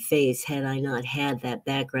on my face had I not had that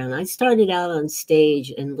background. I started out on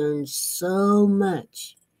stage and learned so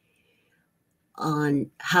much on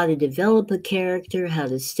how to develop a character, how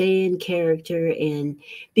to stay in character, and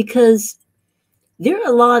because there are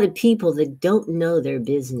a lot of people that don't know their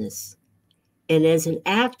business. And as an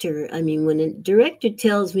actor, I mean, when a director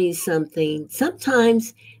tells me something,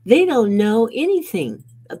 sometimes they don't know anything,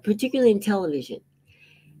 particularly in television.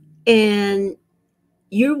 And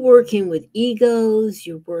you're working with egos,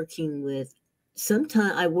 you're working with,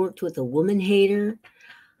 sometimes I worked with a woman hater.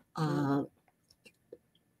 Mm. Uh,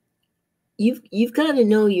 you've got to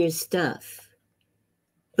know your stuff,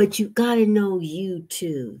 but you've got to know you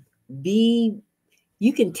too. Be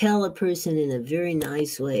You can tell a person in a very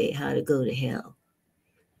nice way how to go to hell,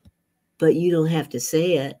 but you don't have to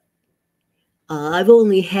say it. I've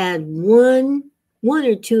only had one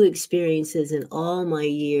or two experiences in all my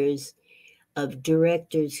years of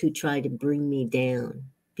directors who tried to bring me down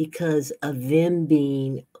because of them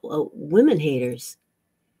being women haters.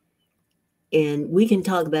 And we can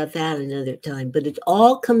talk about that another time, but it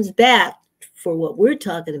all comes back for what we're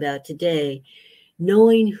talking about today,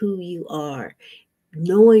 knowing who you are,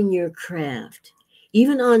 knowing your craft.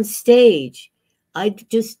 Even on stage, I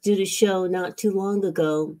just did a show not too long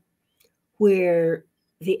ago where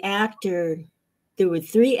the actor, there were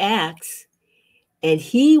three acts, and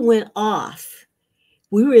he went off.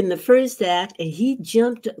 We were in the first act, and he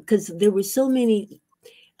jumped because there were so many.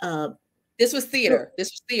 Uh, This was theater.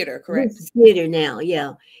 This was theater, this correct? is theater now,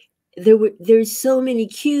 yeah. There's so many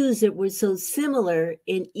cues that were so similar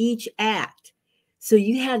in each act. So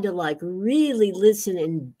you had to like really listen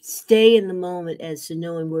and stay in the moment as to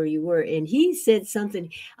knowing where you were. And he said something,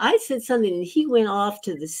 I said something, and he went off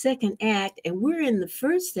to the second act, and we're in the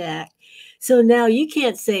first act. So now you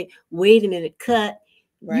can't say, wait a minute, cut.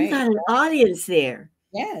 You Right. got an audience there.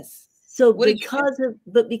 Yes. So What did you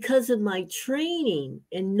do? because of my training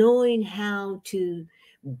and knowing how to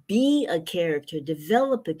be a character,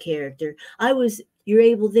 develop a character, you're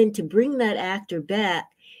able then to bring that actor back,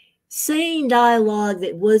 saying dialogue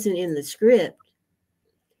that wasn't in the script,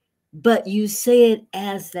 but you say it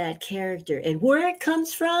as that character. And where it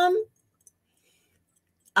comes from,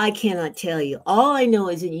 I cannot tell you. All I know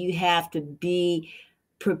is that you have to be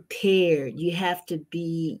prepared, you have to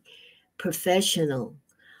be professional.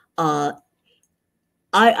 Uh,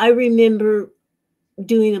 I remember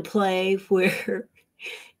doing a play where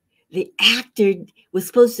the actor was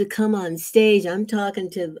supposed to come on stage. I'm talking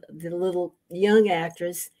to the little young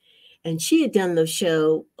actress, and she had done the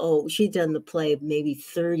show. Oh, she'd done the play maybe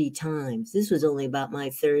 30 times. This was only about my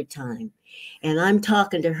third time. And I'm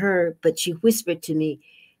talking to her, but she whispered to me,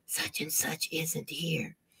 such and such isn't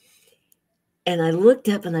here. And I looked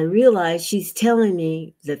up and I realized she's telling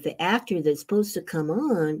me that the actor that's supposed to come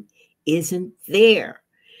on isn't there.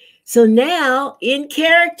 So now, in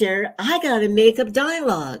character, I got to make up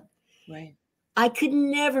dialogue. Right. I could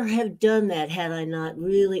never have done that had I not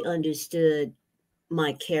really understood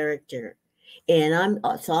my character. And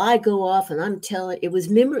so I go off and I'm telling, it was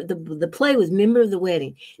the play was Member of the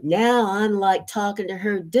Wedding. Now I'm like talking to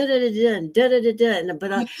her, da da da da da da da da,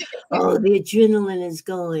 but the adrenaline is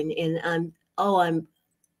going, and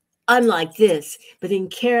I'm like this, but in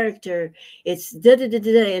character, it's da da da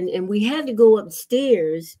da, and we had to go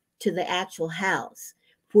upstairs to the actual house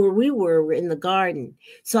where we were in the garden.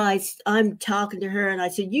 So I'm talking to her, and I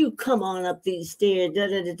said, "You come on up these stairs, da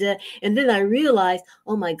da da da." And then I realized,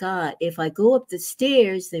 oh my God, if I go up the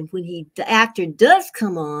stairs, then when the actor does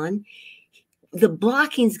come on, the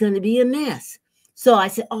blocking's going to be a mess. So I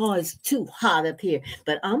said, "Oh, it's too hot up here,"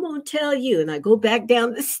 but I'm going to tell you. And I go back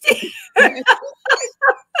down the stairs.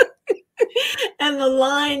 And the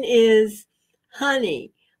line is,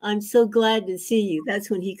 honey, I'm so glad to see you. That's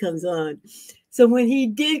when he comes on. So when he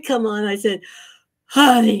did come on, I said,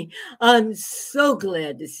 honey, I'm so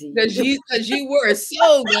glad to see you. Because you were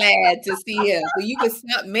so glad to see him. So you could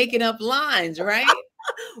stop making up lines, right?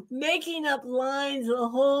 Making up lines the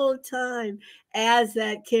whole time as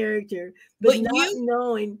that character, but But not you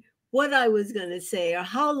knowing what I was going to say or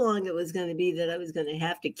how long it was going to be that I was going to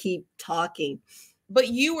have to keep talking. but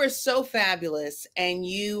you were so fabulous, and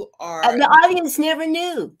you are And the audience never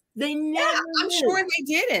knew. They Yeah, never I'm sure knew. they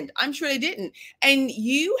didn't. I'm sure they didn't. And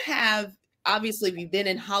you have obviously you've been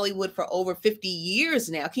in Hollywood for over 50 years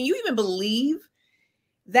now. Can you even believe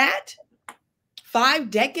that? 5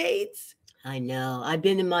 decades? I know. I've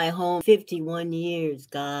been in my home 51 years.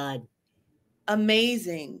 God,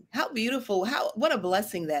 Amazing. How beautiful. How what a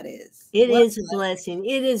blessing that is. it What is a blessing.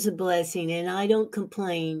 It is a blessing, and I don't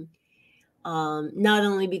complain. Not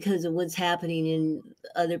only because of what's happening in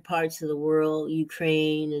other parts of the world,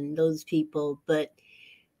 Ukraine and those people, but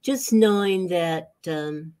just knowing that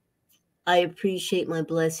I appreciate my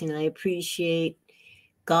blessing. I appreciate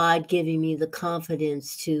God giving me the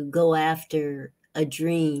confidence to go after a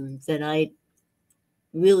dream that I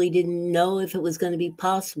really didn't know if it was going to be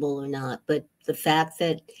possible or not. But the fact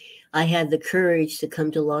that I had the courage to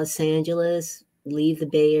come to Los Angeles, leave the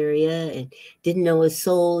Bay Area, and didn't know a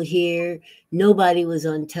soul here. Nobody was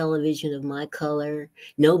on television of my color.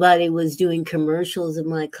 Nobody was doing commercials of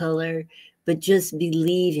my color, but just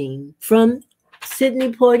believing from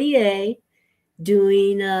Sidney Poitier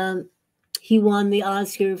doing, he won the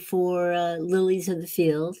Oscar for Lilies of the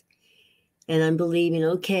Field. And I'm believing,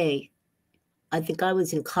 okay, I think I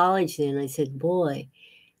was in college then. I said, boy,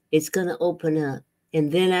 it's going to open up.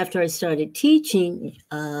 And then after I started teaching,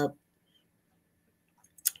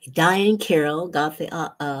 Diane Carroll got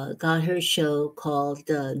her show called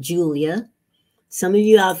Julia. Some of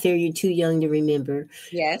you out there, you're too young to remember.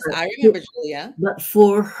 Yes, I But, remember Julia. but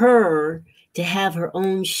for her to have her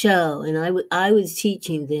own show, and I was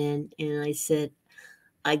teaching then, and I said,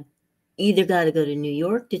 I either got to go to New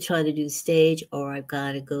York to try to do stage, or I've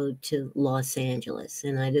got to go to Los Angeles.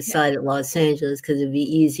 And I Yeah. decided Los Angeles because it'd be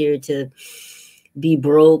easier to be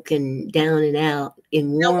broke and down and out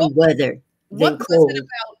in Now, warm weather than cold.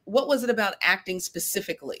 what was it about acting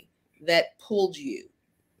specifically that pulled you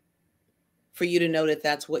for you to know that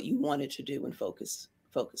that's what you wanted to do and focus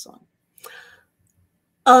on?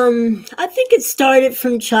 I think it started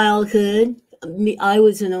from childhood. I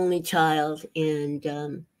was an only child, and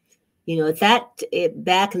back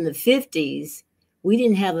in the 50s, we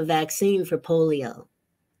didn't have a vaccine for polio.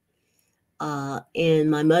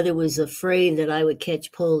 And my mother was afraid that I would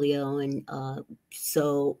catch polio. And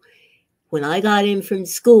so when I got in from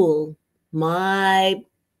school, I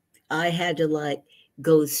had to like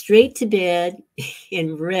go straight to bed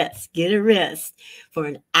and get a rest for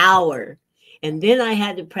an hour. And then I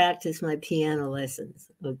had to practice my piano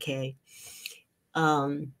lessons. Okay.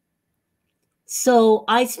 Um, so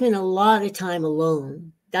I spent a lot of time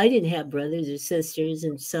alone. I didn't have brothers or sisters,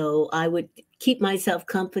 and so I would keep myself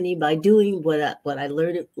company by doing what I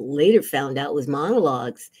learned later found out was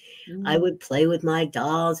monologues. I would play with my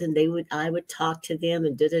dolls, and I would talk to them,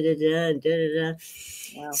 and da da da da and da da da.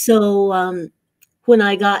 Wow. So when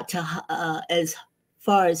I got to as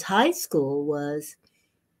far as high school was,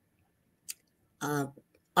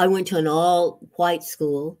 I went to an all-white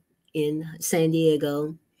school in San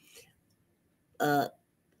Diego.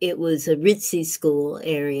 It was a ritzy school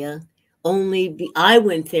area. I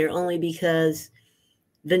went there only because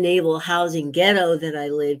the naval housing ghetto that I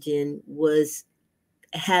lived in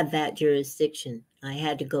had that jurisdiction. I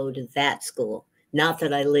had to go to that school. Not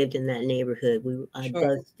that I lived in that neighborhood. I Sure.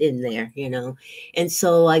 buzzed in there, and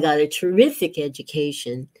so I got a terrific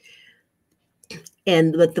education.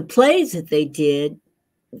 But the plays that they did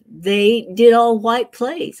all white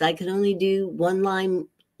plays. I could only do one-liner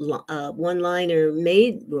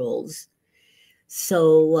maid roles.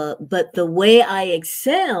 So, but the way I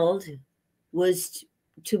excelled was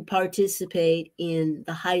to participate in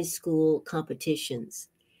the high school competitions.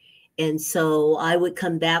 And so I would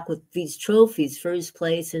come back with these trophies: first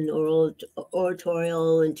place in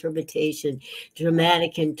oratorial interpretation,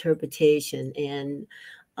 dramatic interpretation. And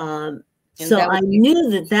so I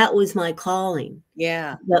knew that was my calling.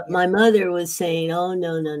 Yeah. But my mother was saying, oh,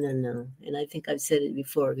 no, no, no, no. And I think I've said it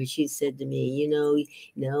before, because she said to me,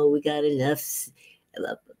 no, we got enough.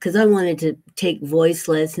 Because I wanted to take voice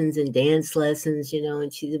lessons and dance lessons,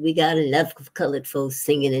 and she said, we got enough colored folks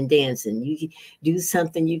singing and dancing. You can do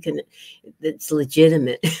something that's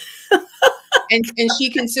legitimate. And she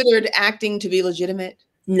considered acting to be legitimate?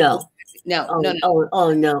 No. No.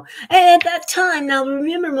 Oh, no. And at that time, now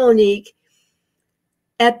remember, Monique,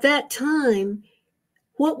 at that time,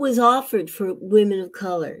 what was offered for women of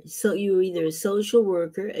color? So you were either a social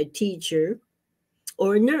worker, a teacher,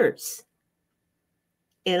 or a nurse.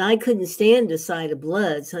 And I couldn't stand the sight of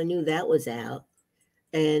blood, so I knew that was out.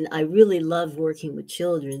 And I really loved working with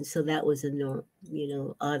children, so that was a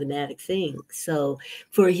automatic thing. So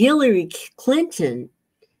for Hillary Clinton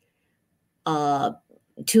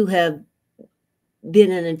to have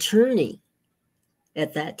been an attorney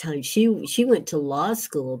at that time. She went to law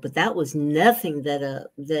school, but that was nothing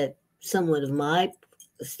that someone of my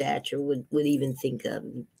stature would even think of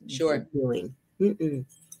Sure. doing. Mm-mm.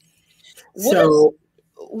 What are So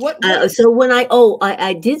what are so when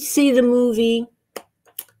I did see the movie,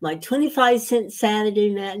 my 25-cent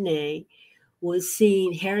Saturday matinee was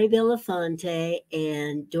seeing Harry Belafonte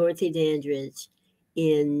and Dorothy Dandridge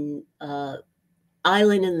in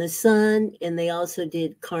Island in the Sun, and they also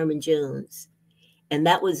did Carmen Jones. And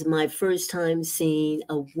that was my first time seeing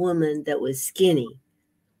a woman that was skinny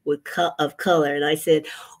with of color. And I said,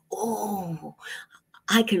 "Oh,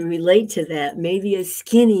 I can relate to that. Maybe a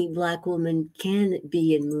skinny Black woman can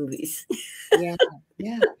be in movies." yeah,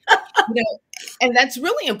 yeah. You know, and that's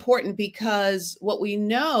really important because what we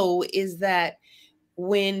know is that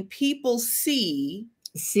when people see,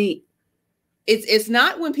 See, it's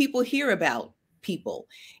not when people hear about people.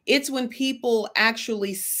 It's when people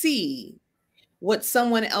actually see what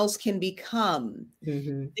someone else can become,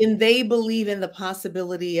 mhm. then they believe in the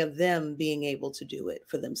possibility of them being able to do it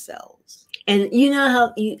for themselves. And you know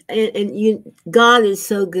how you God is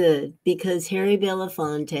so good because Harry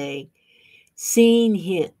Belafonte, seeing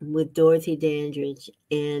him with Dorothy Dandridge,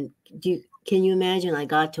 and can you imagine? I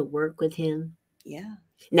got to work with him. Yeah.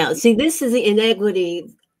 Now, see, this is the inequity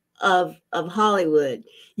of Hollywood.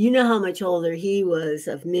 You know how much older he was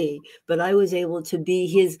of me, but I was able to be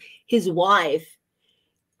his wife.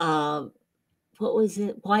 Uh, what was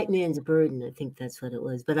it? White Man's Burden, I think that's what it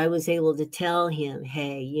was. But I was able to tell him,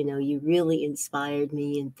 "Hey, you really inspired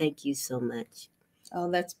me, and thank you so much." Oh,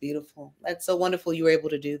 that's beautiful. That's so wonderful you were able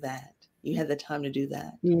to do that. You had the time to do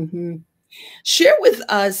that. Hmm. Share with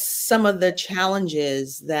us some of the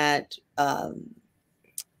challenges that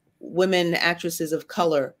women actresses of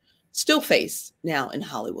color still face now in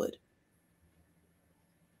Hollywood.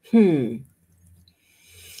 Hmm.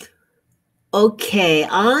 Okay,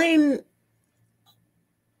 I'm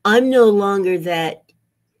no longer that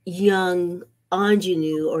young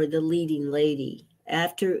ingenue or the leading lady.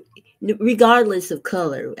 Regardless of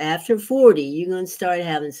color, after 40, you're going to start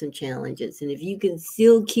having some challenges. And if you can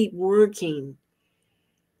still keep working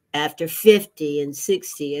after 50 and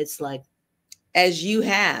 60, it's like, As you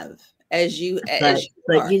have, but as you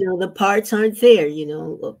but are. the parts aren't there,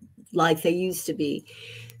 like they used to be.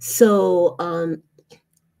 So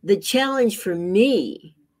the challenge for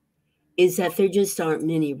me is that there just aren't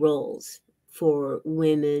many roles for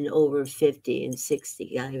women over 50 and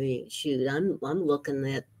 60. I mean, shoot, I'm looking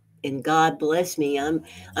at, and God bless me, I'm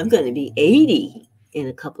going to be 80 in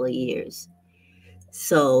a couple of years.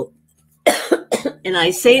 So, and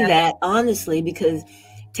I say that honestly because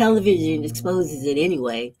television exposes it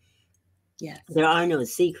anyway. Yes. There are no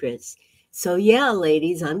secrets. So, yeah,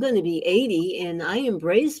 ladies, I'm going to be 80 and I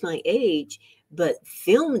embrace my age, but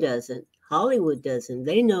film doesn't. Hollywood doesn't.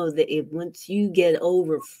 They know that once you get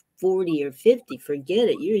over 40 or 50, forget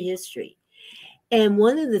it, you're history. And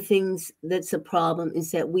one of the things that's a problem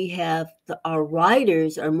is that we have our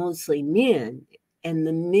writers are mostly men, and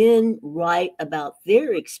the men write about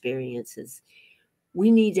their experiences. We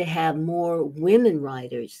need to have more women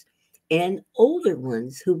writers and older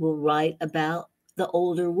ones who will write about the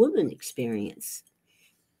older woman experience.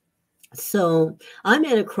 So I'm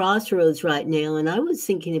at a crossroads right now, and I was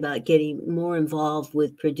thinking about getting more involved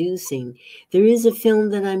with producing. There is a film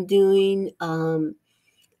that I'm doing.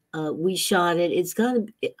 We shot it. It's got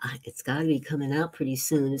to be coming out pretty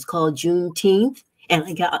soon. It's called Juneteenth, and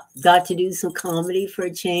I got to do some comedy for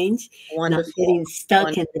a change, not Wonderful. getting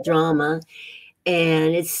stuck in the Wonderful. drama.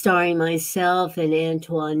 And it's starring myself and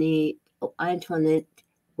Antoinette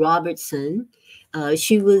Robertson.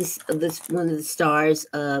 She was one of the stars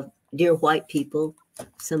of Dear White People.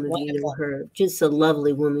 Some of you know Wonderful. her. Just a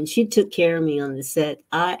lovely woman. She took care of me on the set.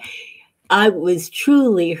 I was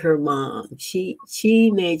truly her mom. She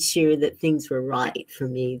made sure that things were right for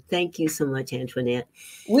me. Thank you so much, Antoinette.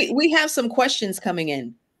 We have some questions coming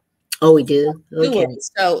in. Oh, we do? Okay.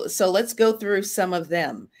 So let's go through some of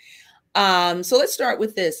them. So let's start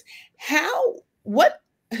with this. What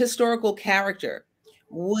historical character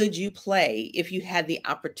would you play if you had the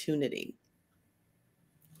opportunity?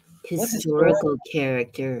 What historical? Historical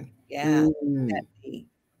character. Yeah. Mm. That'd be-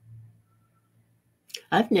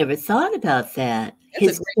 I've never thought about that.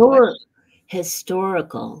 That's a great question.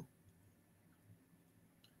 Historical.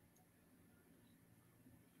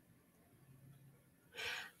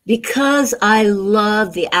 Because I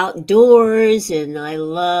love the outdoors and I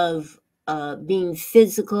love being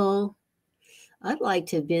physical, I'd like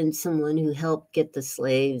to have been someone who helped get the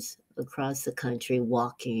slaves across the country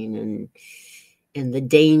walking and the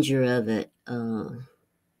danger of it.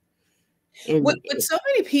 And What so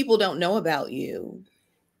many people don't know about you,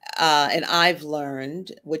 and I've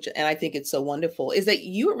learned, which and I think it's so wonderful, is that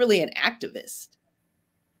you are really an activist.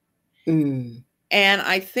 mm, And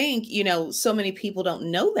I think, so many people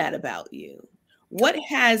don't know that about you. What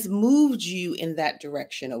has moved you in that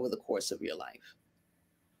direction over the course of your life?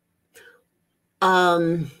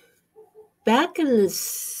 um, back in it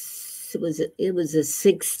was the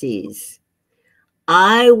 60s.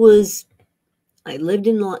 I was I lived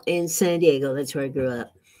in San Diego. That's where I grew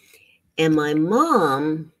up. And my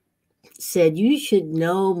mom said you should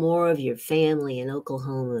know more of your family in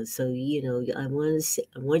Oklahoma. So I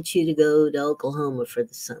want you to go to Oklahoma for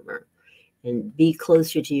the summer and be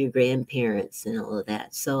closer to your grandparents and all of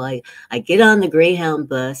that. So I get on the Greyhound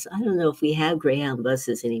bus. I don't know if we have Greyhound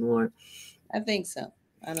buses anymore. I think so.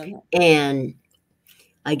 I don't know. And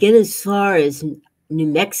I get as far as New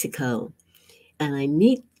Mexico, and I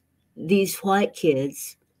meet these white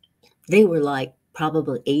kids. They were like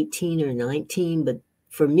probably 18 or 19, but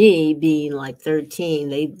for me being like 13,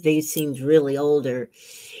 they seemed really older.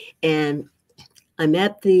 And I'm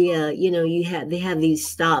at the they have these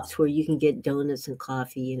stops where you can get donuts and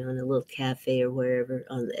coffee, in a little cafe or wherever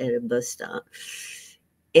at a bus stop.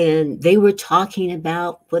 And they were talking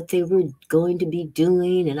about what they were going to be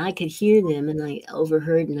doing, and I could hear them, and I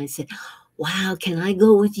overheard, and I said, "Wow, can I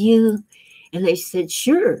go with you?" And they said,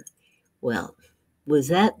 "Sure." Well, was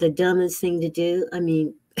that the dumbest thing to do? I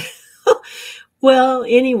mean, well,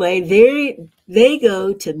 anyway, they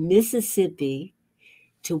go to Mississippi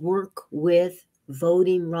to work with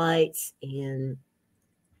voting rights and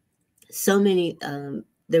so many.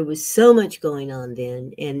 There was so much going on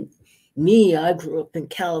then, and me, I grew up in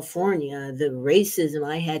California. The racism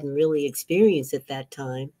I hadn't really experienced at that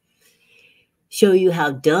time. Show you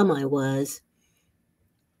how dumb I was.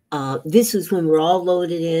 This was when we're all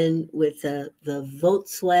loaded in with the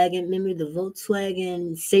Volkswagen. Remember the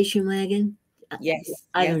Volkswagen station wagon? Yes,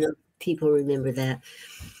 I don't yes. know if people remember that,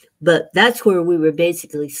 but that's where we were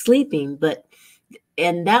basically sleeping.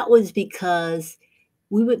 And that was because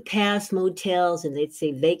we would pass motels and they'd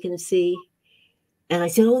say vacancy. And I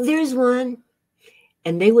said, "Oh, there's one."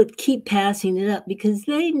 And they would keep passing it up because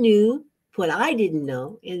they knew what I didn't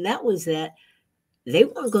know. And that was that they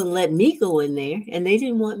weren't going to let me go in there, and they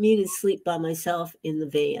didn't want me to sleep by myself in the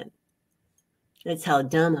van. That's how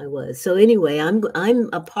dumb I was. So anyway, I'm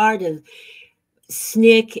a part of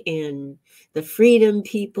SNCC and the Freedom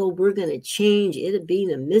People. We're going to change it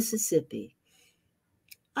being a Mississippi.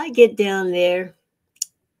 I get down there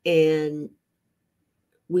and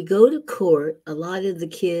we go to court. A lot of the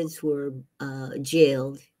kids were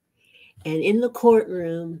jailed, and in the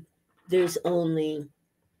courtroom, there's only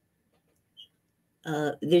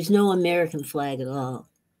there's no American flag at all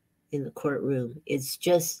in the courtroom. It's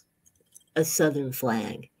just a Southern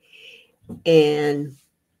flag. And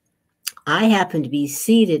I happened to be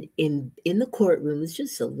seated in the courtroom. It's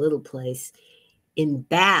just a little place in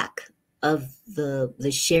back of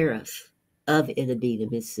the sheriff of Itabena,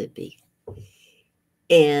 Mississippi.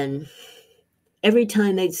 And every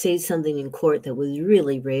time they'd say something in court that was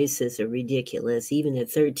really racist or ridiculous, even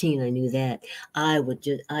at 13, I knew that,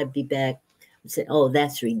 I'd be back and say, "Oh,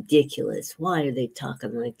 that's ridiculous. Why are they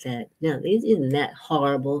talking like that? Now, isn't that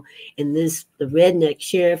horrible?" And the redneck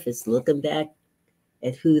sheriff is looking back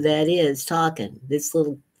at who that is talking, this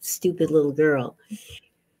little stupid little girl.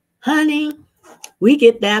 Honey, we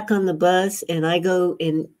get back on the bus and I go,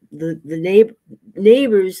 and the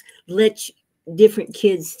neighbors let different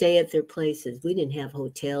kids stay at their places. We didn't have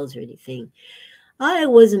hotels or anything. I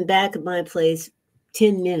wasn't back at my place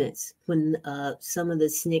 10 minutes when some of the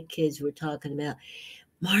SNCC kids were talking about,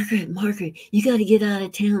 Margaret, you got to get out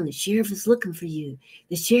of town. The sheriff is looking for you.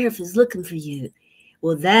 The sheriff is looking for you.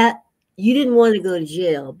 Well, you didn't want to go to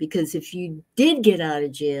jail, because if you did get out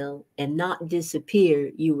of jail and not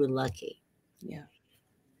disappear, you were lucky. Yeah.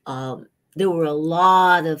 There were a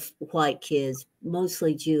lot of white kids,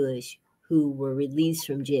 mostly Jewish, who were released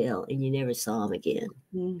from jail and you never saw them again.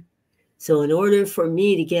 Mm. So in order for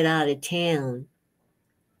me to get out of town,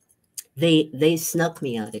 they snuck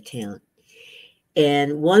me out of town.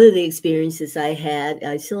 And one of the experiences I had,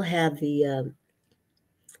 I still have the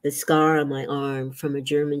scar on my arm from a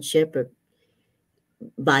German Shepherd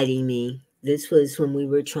biting me. This was when we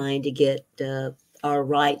were trying to get our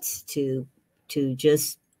rights to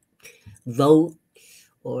just vote,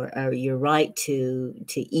 or your right to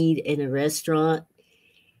eat in a restaurant.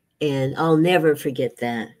 And I'll never forget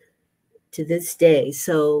that to this day.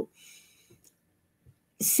 So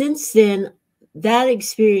since then, that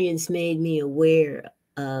experience made me aware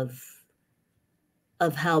of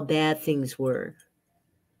how bad things were.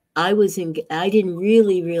 I didn't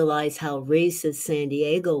really realize how racist San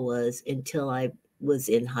Diego was until I was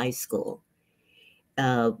in high school.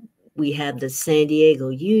 Uh, we had the San Diego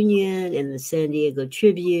Union and the San Diego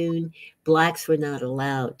Tribune. Blacks were not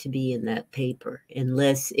allowed to be in that paper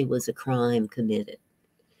unless it was a crime committed.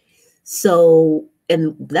 So,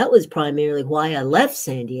 and that was primarily why I left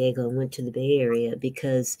San Diego and went to the Bay Area,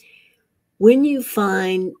 because when you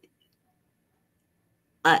find,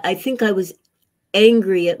 I think I was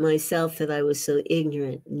angry at myself that I was so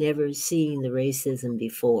ignorant, never seeing the racism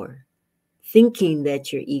before, thinking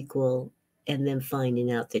that you're equal and then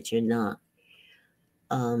finding out that you're not.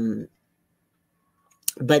 But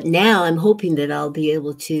now I'm hoping that I'll be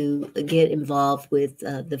able to get involved with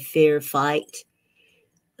the fair fight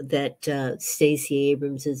that Stacey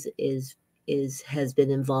Abrams has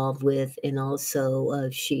been involved with, and also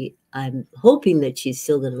I'm hoping that she's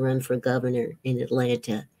still going to run for governor in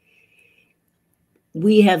Atlanta.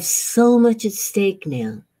 We have so much at stake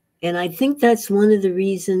now, and I think that's one of the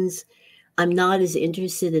reasons I'm not as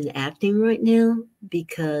interested in acting right now,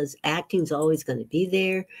 because acting's always going to be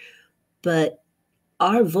there, but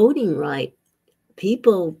our voting right,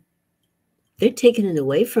 people, they're taking it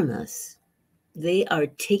away from us. They are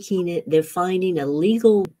taking it, they're finding a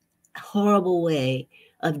legal, horrible way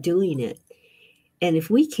of doing it. And if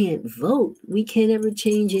we can't vote, we can't ever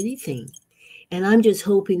change anything. And I'm just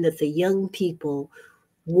hoping that the young people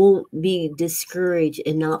won't be discouraged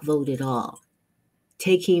and not vote at all.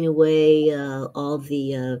 Taking away all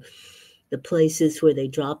the places where they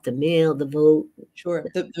drop the mail, the vote. Sure,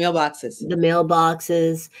 the mailboxes. The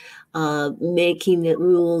mailboxes, making it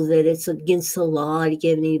rules that it's against the law to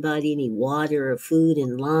give anybody any water or food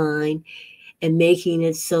in line, and making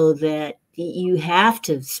it so that you have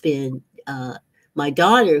to spend. My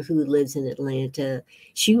daughter, who lives in Atlanta,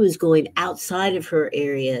 she was going outside of her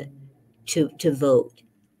area to vote.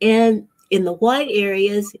 And in the white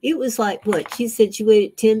areas, it was like, what? She said she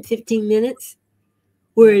waited 10, 15 minutes.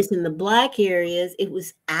 Whereas in the black areas, it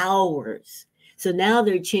was hours. So now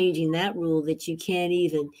they're changing that rule that you can't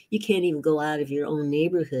even go out of your own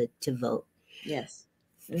neighborhood to vote. Yes.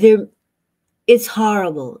 It's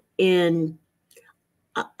horrible. And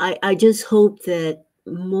I just hope that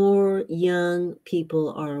more young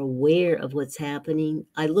people are aware of what's happening.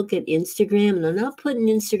 I look at Instagram, and I'm not putting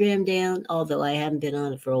Instagram down, although I haven't been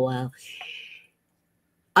on it for a while.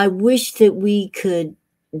 I wish that we could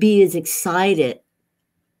be as excited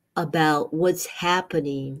about what's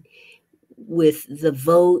happening with the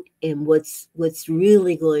vote and what's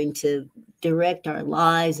really going to direct our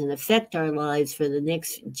lives and affect our lives for the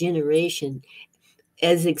next generation,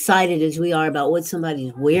 as excited as we are about what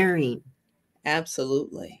somebody's wearing.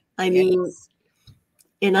 Absolutely. I mean,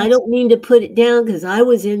 and I don't mean to put it down, because I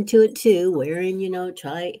was into it too, wearing,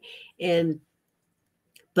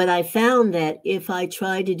 but I found that if I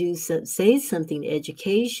tried to say something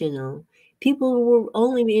educational, people were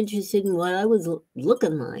only interested in what I was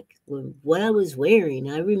looking like, what I was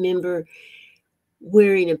wearing. I remember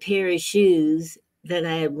wearing a pair of shoes that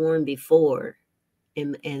I had worn before,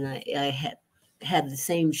 and I had the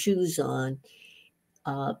same shoes on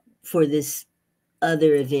for this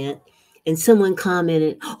other event, and someone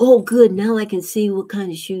commented, "Oh, good, now I can see what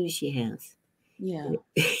kind of shoes she has." Yeah.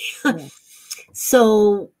 Yeah.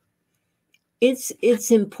 So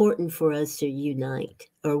it's important for us to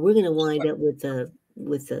unite, or we're going to wind up with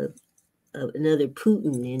another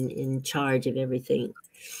Putin in charge of everything.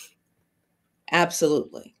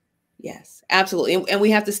 Absolutely. Yes, absolutely. And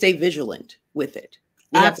we have to stay vigilant with it.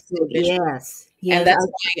 Absolutely. Yes. And that's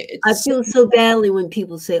why I feel so badly when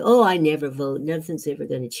people say, "Oh, I never vote. Nothing's ever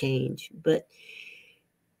going to change." But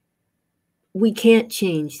we can't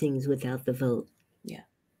change things without the vote. Yeah,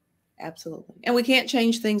 absolutely. And we can't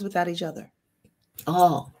change things without each other.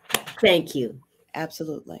 Oh, thank you.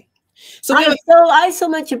 Absolutely. So I so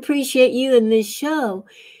much appreciate you in this show,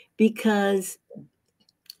 because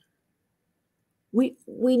we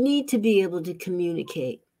need to be able to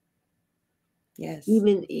communicate. Yes.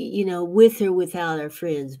 Even, with or without our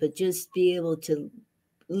friends, but just be able to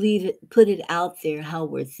put it out there, how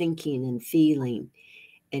we're thinking and feeling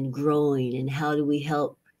and growing, and how do we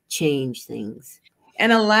help change things.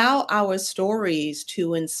 And allow our stories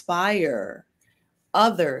to inspire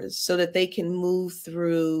others so that they can move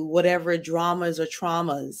through whatever dramas or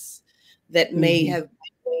traumas that may have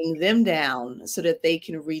been weighing them down, so that they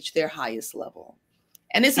can reach their highest level.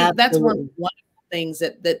 And that's one of the wonderful things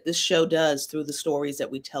that this show does through the stories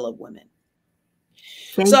that we tell of women.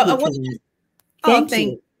 Thank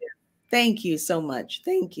you so much.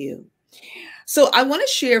 Thank you. So I want to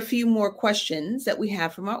share a few more questions that we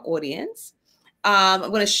have from our audience. I'm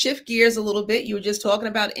going to shift gears a little bit. You were just talking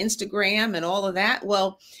about Instagram and all of that.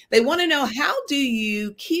 Well, they want to know, how do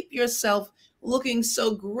you keep yourself looking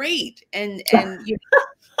so great? And you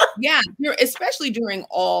yeah, you're, especially during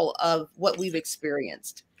all of what we've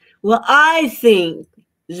experienced. Well, I think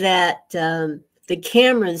that the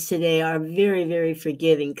cameras today are very, very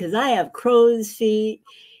forgiving because I have crow's feet,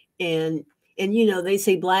 and you know they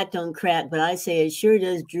say black don't crack, but I say it sure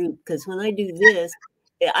does droop because when I do this,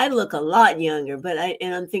 I look a lot younger. But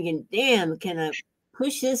I'm thinking, damn, can I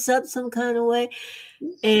push this up some kind of way?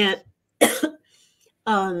 And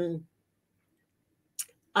um,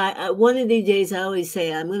 one of these days I always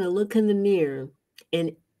say I'm going to look in the mirror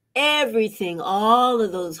and everything, all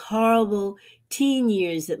of those horrible teen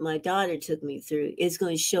years that my daughter took me through is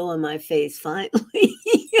going to show on my face finally.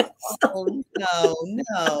 Oh, no,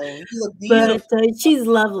 no. You look But beautiful. she's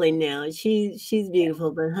lovely now. She's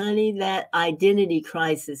beautiful. But honey, that identity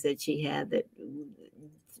crisis that she had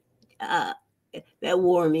uh, that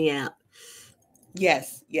wore me out.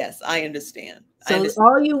 Yes, yes, I understand. I So understand.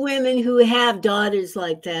 all you women who have daughters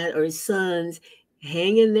like that or sons,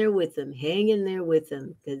 hang in there with them. Hang in there with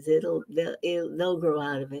them because they'll grow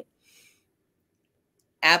out of it.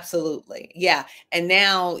 Absolutely. Yeah. And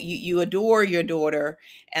now you adore your daughter,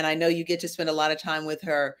 and I know you get to spend a lot of time with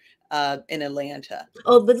her in Atlanta.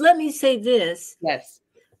 Oh, but let me say this. Yes.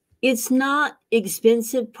 It's not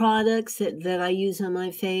expensive products that I use on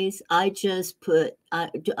my face. I just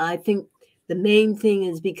I think the main thing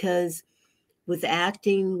is because with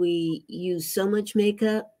acting, we use so much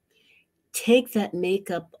makeup. Take that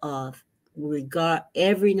makeup off regard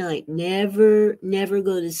every night. Never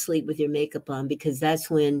go to sleep with your makeup on because that's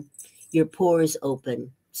when your pores open.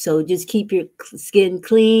 So just keep your skin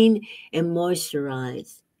clean and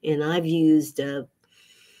moisturized. And I've used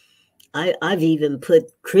I've even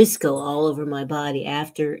put Crisco all over my body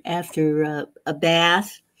after a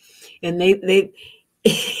bath, and they've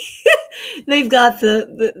got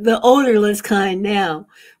the odorless kind now,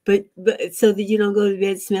 but so that you don't go to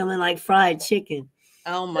bed smelling like fried chicken.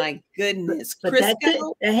 Oh my goodness. But that could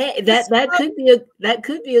Crisco? hey that Crisco?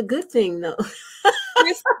 could be a good thing though.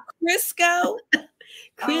 Crisco? Oh my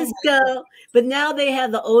goodness. Crisco, but now they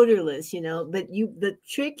have the odorless, you know. But the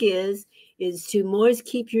trick is to moist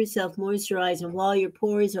keep yourself moisturized, and while your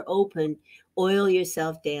pores are open, oil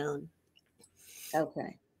yourself down.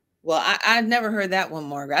 Okay. Well, I've never heard that one,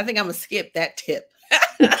 Margaret. I think I'm gonna skip that tip.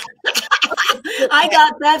 I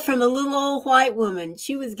got that from a little old white woman.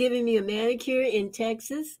 She was giving me a manicure in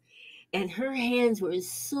Texas, and her hands were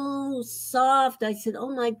so soft. I said, "Oh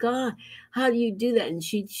my God, how do you do that?" And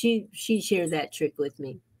she shared that trick with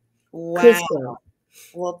me. Wow. Crisco.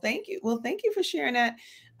 Well, thank you. Well, thank you for sharing that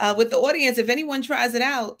with the audience. If anyone tries it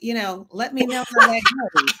out, let me know how that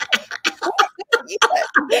goes.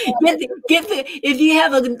 If you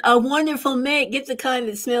have a wonderful mate, get the kind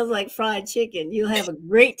that smells like fried chicken. You'll have a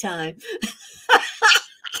great time.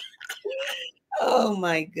 Oh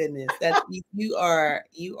my goodness. You are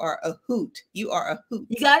a hoot. You are a hoot.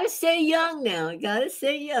 You got to stay young now. You got to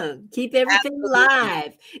stay young. Keep everything Absolutely.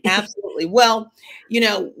 alive. Absolutely. Well,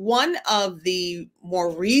 one of the more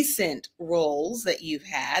recent roles that you've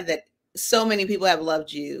had that so many people have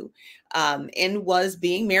loved you in was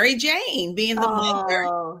being Mary Jane, being the mother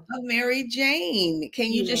Oh, of Mary Jane.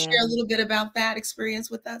 Can you just share a yeah. little bit about that experience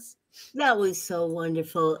with us? That was so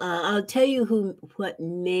wonderful. I'll tell you what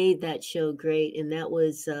made that show great, and that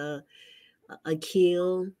was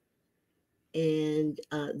Akil and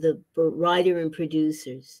the writer and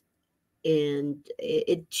producers. And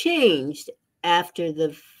it changed after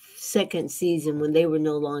the second season when they were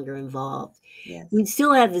no longer involved. Yes. We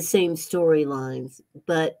still have the same storylines,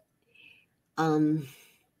 but um,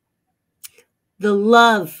 the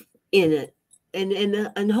love in it,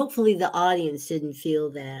 and hopefully the audience didn't feel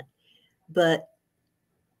that. But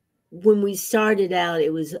when we started out,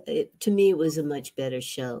 to me it was a much better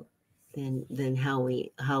show than how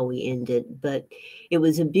we ended. But it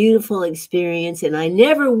was a beautiful experience, and I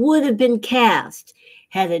never would have been cast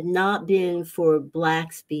had it not been for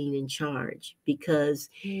blacks being in charge, because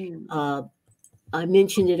Mm. I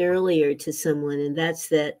mentioned it earlier to someone, and that's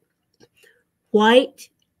that white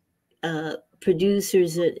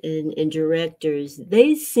producers and directors,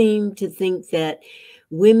 they seem to think that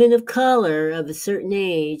women of color of a certain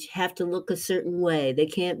age have to look a certain way. They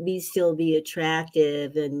can't still be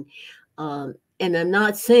attractive, and I'm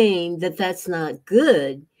not saying that that's not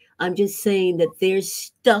good. I'm just saying that they're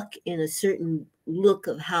stuck in a certain look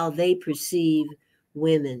of how they perceive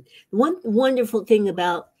women. One wonderful thing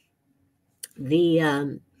about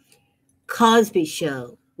the Cosby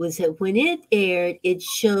Show was that when it aired, it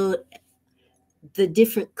showed the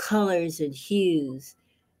different colors and hues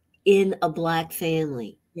in a Black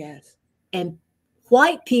family. Yes. And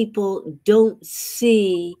white people don't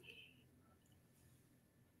see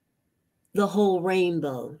the whole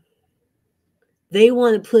rainbow. They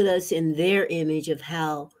want to put us in their image of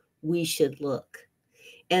how we should look.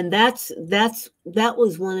 And that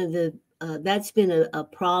was one of the that's been a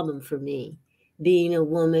problem for me, being a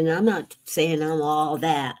woman. I'm not saying I'm all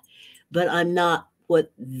that, but I'm not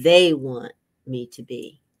what they want me to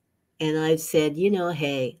be. And I've said,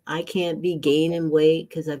 hey, I can't be gaining weight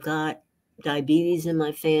because I've got diabetes in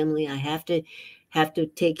my family. I have to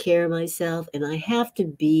take care of myself, and I have to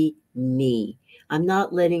be me. I'm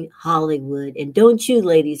not letting Hollywood, and don't you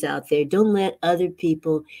ladies out there, don't let other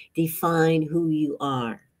people define who you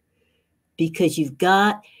are, because you've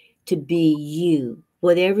got to be you.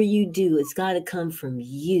 Whatever you do, it's got to come from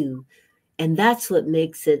you. And that's what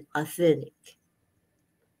makes it authentic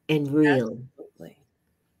and real. Absolutely.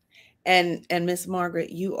 And Miss Margaret,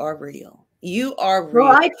 you are real. You are Well,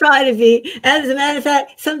 real. I try to be. As a matter of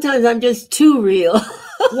fact, sometimes I'm just too real.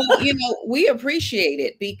 Well, we appreciate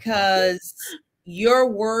it because your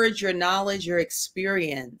words, your knowledge, your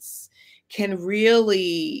experience can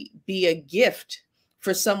really be a gift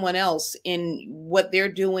for someone else in what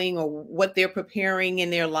they're doing or what they're preparing in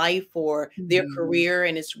their life or their Mhm. career.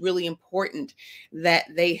 And it's really important that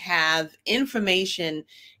they have information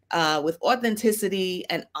with authenticity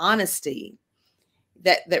and honesty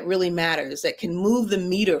that really matters, that can move the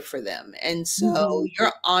meter for them. And so Mhm.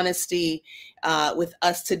 your honesty with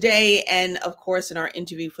us today, and of course in our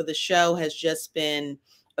interview for the show, has just been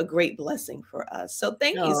a great blessing for us. So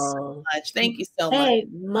thank you so Oh, much. Thank you so much. hey,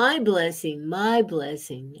 my blessing, my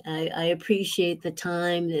blessing. I appreciate the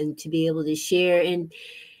time and to be able to share, and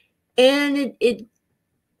it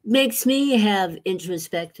makes me have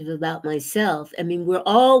introspective about myself. I mean, we're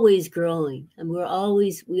always growing, and we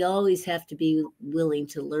always have to be willing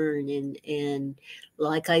to learn. And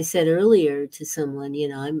like I said earlier to someone,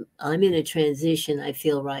 I'm in a transition, I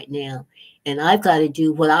feel, right now, and I've got to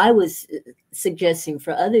do what I was suggesting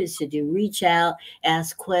for others to do: reach out,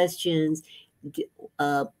 ask questions.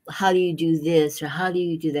 How do you do this, or how do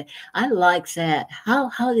you do that? I like that.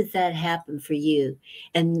 How did that happen for you?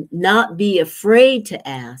 And not be afraid to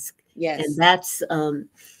ask. And Yes.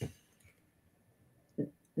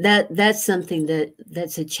 that's something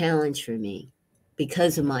that's a challenge for me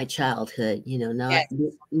because of my childhood, not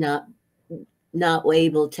Yes. not not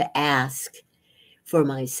able to ask for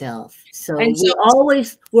myself. So And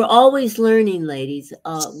we're always learning, ladies.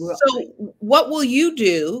 We're so what will you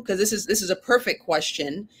do? Because this is a perfect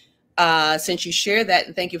question, since you share that,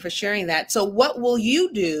 and thank you for sharing that. So what will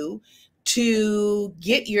you do to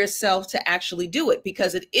get yourself to actually do it?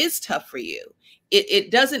 Because it is tough for you.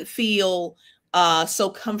 It doesn't feel so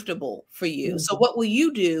comfortable for you. So Mhm. what will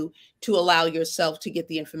you do to allow yourself to get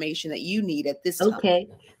the information that you need at this time? Okay.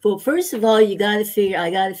 Well, first of all, I got to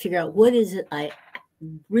figure out what is it I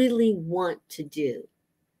really want to do.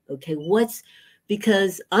 Okay,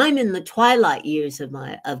 because I'm in the twilight years of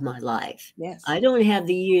my life. Yes. I don't have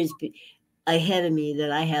the years ahead of me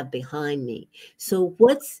that I have behind me. So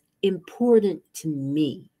what's important to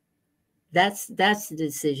me? That's the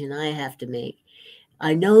decision I have to make.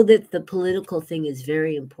 I know that the political thing is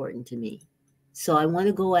very important to me. So I want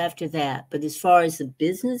to go after that. But as far as the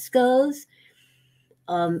business goes,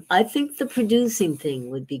 I think the producing thing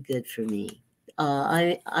would be good for me.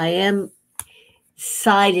 I am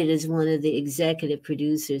cited as one of the executive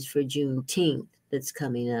producers for Juneteenth that's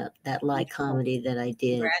coming up, that light Wonderful. comedy that I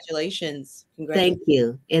did. Congratulations. Congratulations. Thank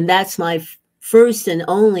you. And that's my first and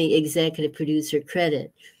only executive producer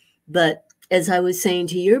credit. But as I was saying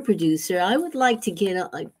to your producer, I would like to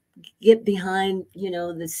get behind,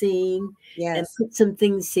 the scene and Yes. put some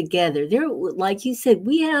things together. There, like you said,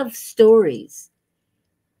 we have stories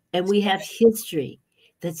and we have history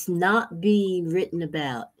that's not being written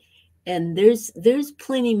about, and there's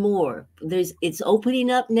plenty more. It's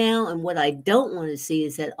opening up now, and what I don't want to see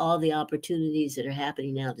is that all the opportunities that are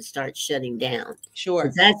happening now to start shutting down, because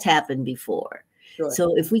Sure. that's happened before. Sure.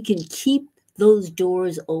 So if we can keep those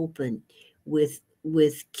doors open with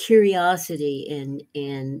curiosity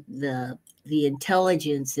and the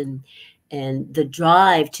intelligence and the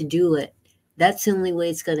drive to do it, that's the only way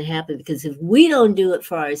it's going to happen, because if we don't do it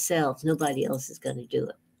for ourselves, nobody else is going to do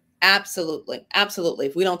it. Absolutely. Absolutely.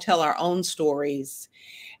 If we don't tell our own stories,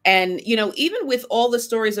 and even with all the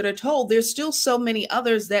stories that are told, there's still so many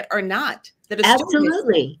others that are not, that are still missing,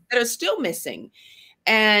 Absolutely. that are still missing.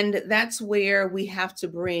 And that's where we have to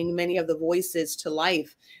bring many of the voices to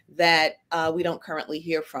life that we don't currently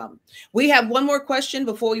hear from. We have one more question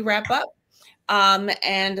before we wrap up.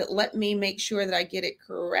 And let me make sure that I get it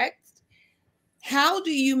correct. How do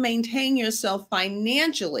you maintain yourself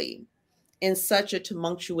financially in such a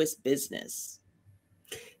tumultuous business?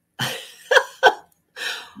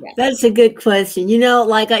 Yeah. That's a good question. You know,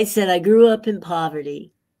 like I said, I grew up in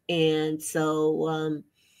poverty. And so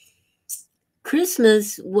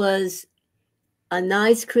Christmas was a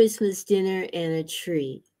nice Christmas dinner and a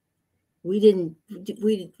tree. We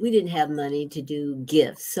didn't have money to do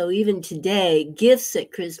gifts. So even today, gifts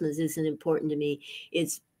at Christmas isn't important to me.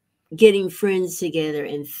 It's getting friends together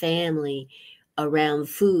and family around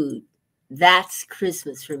food. That's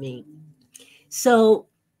Christmas for me. So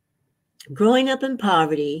growing up in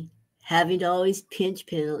poverty, having to always pinch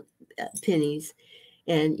pennies,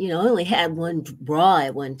 and you know, I only had one bra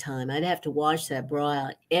at one time. I'd have to wash that bra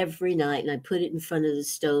out every night, and I put it in front of the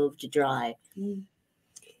stove to dry.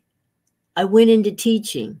 I went into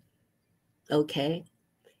teaching. Okay.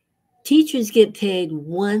 Teachers get paid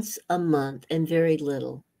once a month and very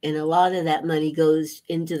little. And a lot of that money goes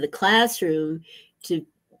into the classroom to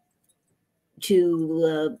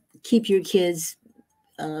keep your kids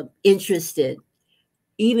interested.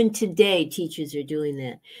 Even today, teachers are doing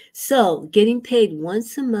that. So getting paid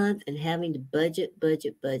once a month and having to budget.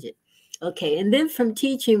 Okay. And then from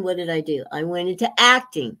teaching, what did I do? I went into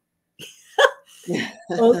acting.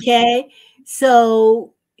 Okay.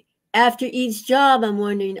 So after each job, I'm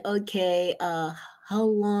wondering, okay, how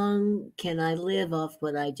long can I live off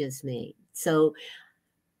what I just made? So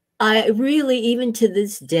I really, even to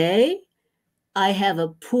this day, I have a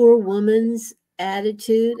poor woman's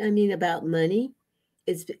attitude. I mean, about money.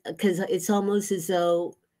 It's because it's almost as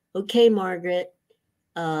though, okay, Margaret,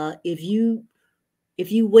 if you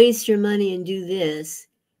waste your money and do this,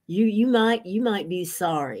 you might be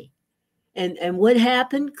sorry. And what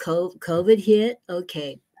happened? COVID hit.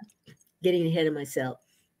 Okay, getting ahead of myself.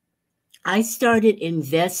 I started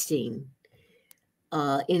investing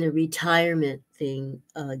in a retirement thing.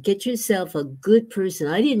 Get yourself a good person.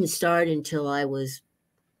 I didn't start until I was,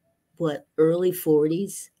 what, early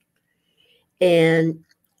 40s. And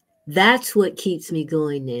that's what keeps me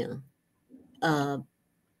going now.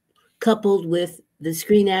 Coupled with the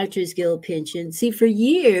Screen Actors Guild pension. See, for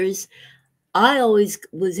years, I always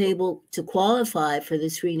was able to qualify for the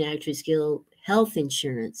Screen Actors Guild health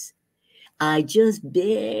insurance. I just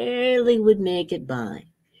barely would make it by.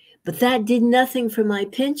 But that did nothing for my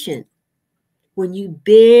pension. When you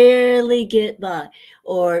barely get by,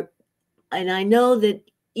 and I know that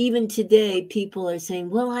even today people are saying,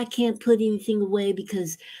 well, I can't put anything away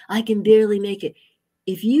because I can barely make it.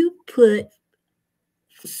 If you put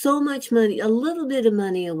so much money, a little bit of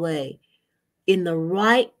money away in the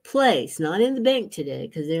right place, not in the bank today,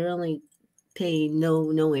 because they're only paying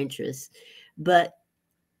no interest, but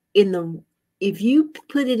if you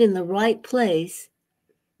put it in the right place,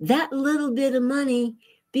 that little bit of money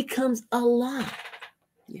becomes a lot.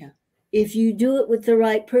 Yeah. If you do it with the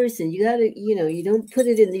right person, you got to, you don't put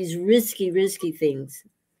it in these risky things.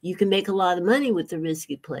 You can make a lot of money with the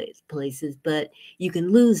risky places, but you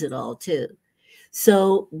can lose it all too.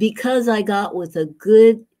 So because I got with a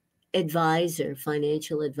good advisor,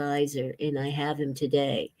 financial advisor, and I have him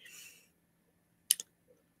today,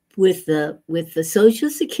 with the Social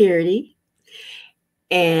Security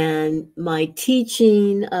and my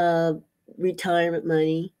teaching retirement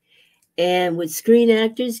money, and with Screen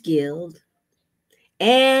Actors Guild,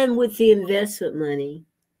 and with the investment money,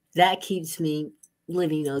 that keeps me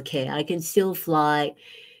living okay. I can still fly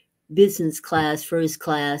business class, first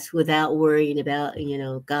class without worrying about,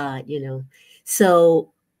 God,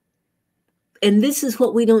 So, and this is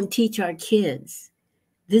what we don't teach our kids.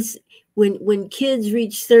 This, when kids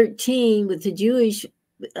reach 13 with the Jewish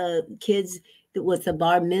kids with a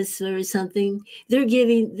bar mitzvah or something, they're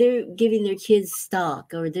giving their kids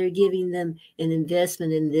stock, or they're giving them an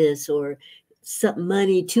investment in this, or some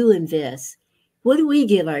money to invest. What do we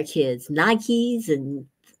give our kids? Nikes and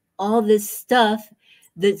all this stuff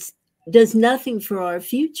that does nothing for our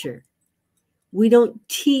future. We don't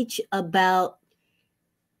teach about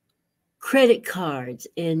credit cards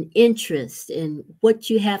and interest and what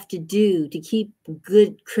you have to do to keep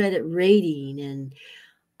good credit rating.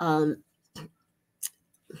 And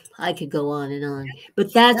I could go on and on,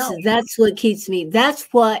 but that's what keeps me. That's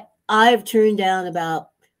what I've turned down about.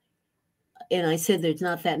 And I said there's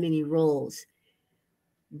not that many roles,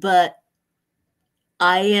 but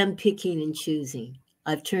I am picking and choosing.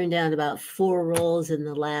 I've turned down about 4 roles in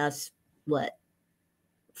the last,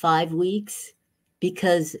 5 weeks,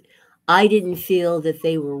 because I didn't feel that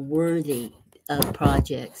they were worthy of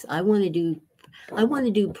projects. I want to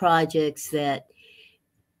do projects that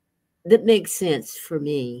make sense for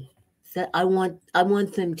me That I want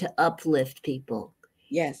them to uplift people.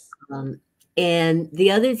 Yes. Um, and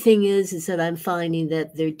the other thing is that I'm finding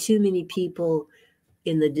that there are too many people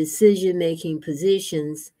in the decision making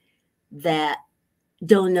positions that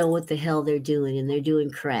don't know what the hell they're doing, and they're doing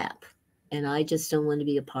crap. And I just don't want to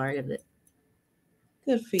be a part of it.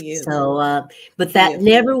 Good for you. So, Good but for that you.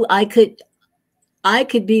 never, I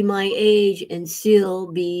could be my age and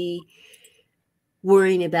still be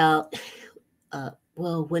worrying about,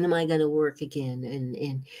 well, when am I going to work again?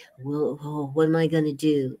 And well, oh, what am I going to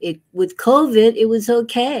do? It with COVID, it was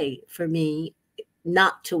okay for me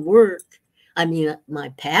not to work. I mean, my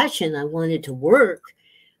passion, I wanted to work,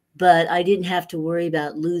 but I didn't have to worry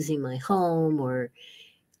about losing my home or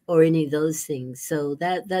any of those things. So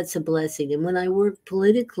that's a blessing. And when I work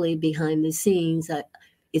politically behind the scenes,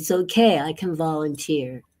 it's okay. I can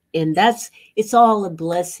volunteer. And it's all a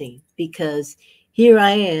blessing because here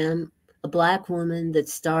I am, a Black woman that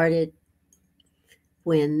started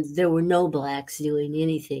when there were no Blacks doing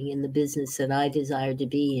anything in the business that I desired to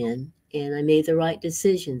be in. And I made the right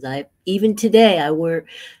decisions. Even today,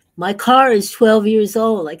 my car is 12 years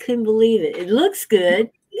old. I couldn't believe it. It looks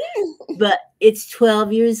good, but it's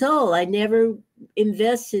 12 years old. I never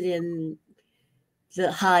invested in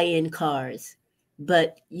the high end cars,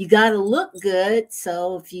 but you got to look good.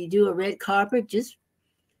 So if you do a red carpet, just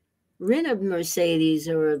rent a Mercedes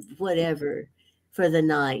or whatever for the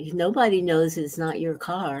night. Nobody knows it's not your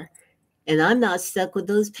car. And I'm not stuck with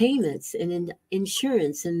those payments and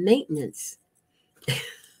insurance and maintenance.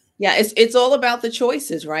 Yeah, it's all about the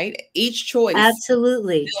choices, right? Each choice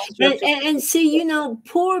Absolutely. builds your And see,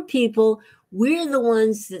 poor people, we're the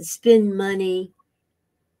ones that spend money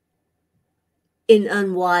in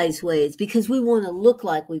unwise ways because we want to look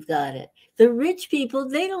like we've got it. The rich people,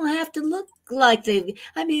 they don't have to look like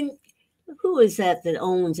I mean, who is that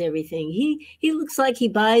owns everything? He looks like he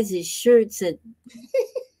buys his shirts at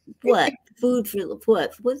what? Food for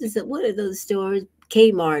what? What is it? What are those stores?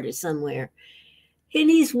 Kmart or somewhere. And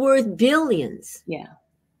he's worth billions. Yeah.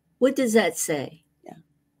 What does that say? Yeah.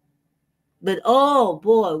 But oh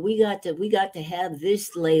boy, we got to have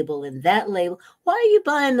this label and that label. Why are you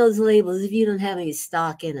buying those labels if you don't have any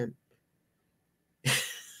stock in them?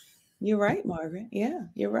 You're right, Margaret. Yeah,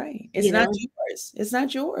 you're right. It's You not know. yours. It's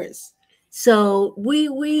not yours. So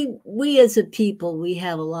we as a people, we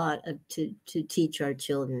have a lot to teach our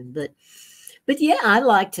children. But yeah, I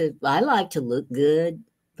like to look good.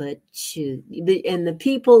 But shoot, and the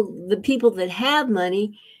people that have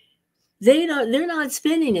money, they're not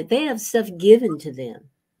spending it. They have stuff given to them.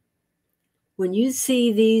 When you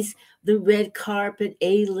see the red carpet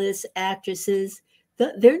A-list actresses,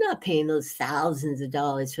 they're not paying those thousands of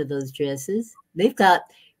dollars for those dresses. They've got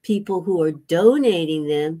people who are donating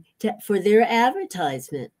them for their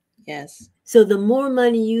advertisement. Yes. So the more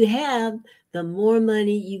money you have, the more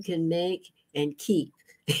money you can make and keep.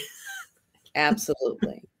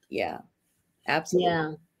 Absolutely. Yeah. Absolutely.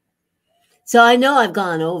 Yeah. So I know I've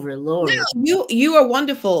gone over, Lord. You are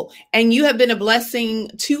wonderful, and you have been a blessing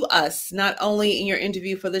to us, not only in your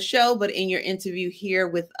interview for the show, but in your interview here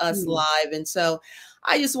with us live. And so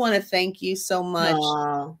I just want to thank you so much.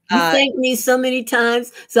 Oh, you thanked me so many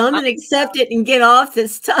times, so I'm going to accept it and get off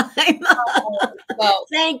this time. Well,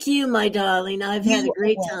 thank you, my darling. I've had a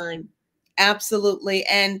great time. Absolutely.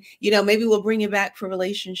 And, maybe we'll bring you back for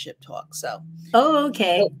relationship talk. So, oh,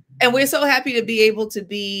 okay. And we're so happy to be able to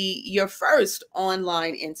be your first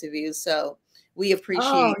online interview. So we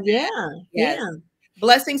appreciate that. Yes. Yeah.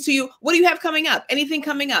 Blessings to you. What do you have coming up? Anything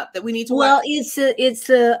coming up that we need to watch? Well, it's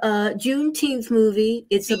a Juneteenth movie.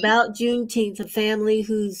 It's about Juneteenth, a family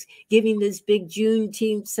who's giving this big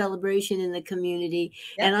Juneteenth celebration in the community.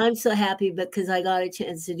 Yep. And I'm so happy because I got a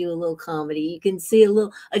chance to do a little comedy. You can see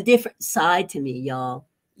a different side to me, y'all.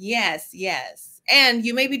 Yes, yes. And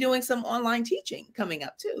you may be doing some online teaching coming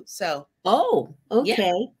up too. So. Oh,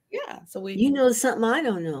 okay. Yeah. So you know something I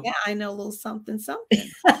don't know. Yeah, I know a little something.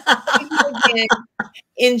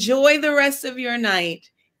 Enjoy the rest of your night.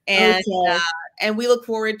 And and we look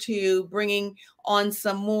forward to bringing on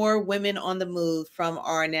some more Women on the Move from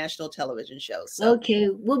our national television show. So. Okay.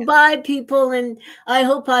 Well, bye, people. And I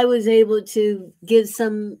hope I was able to give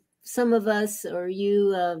some of us or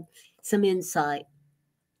you some insight.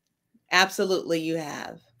 Absolutely, you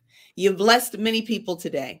have. You've blessed many people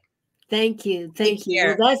today. Thank you. Thank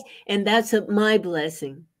you. Well, that's my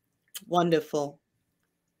blessing. Wonderful.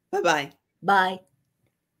 Bye-bye. Bye.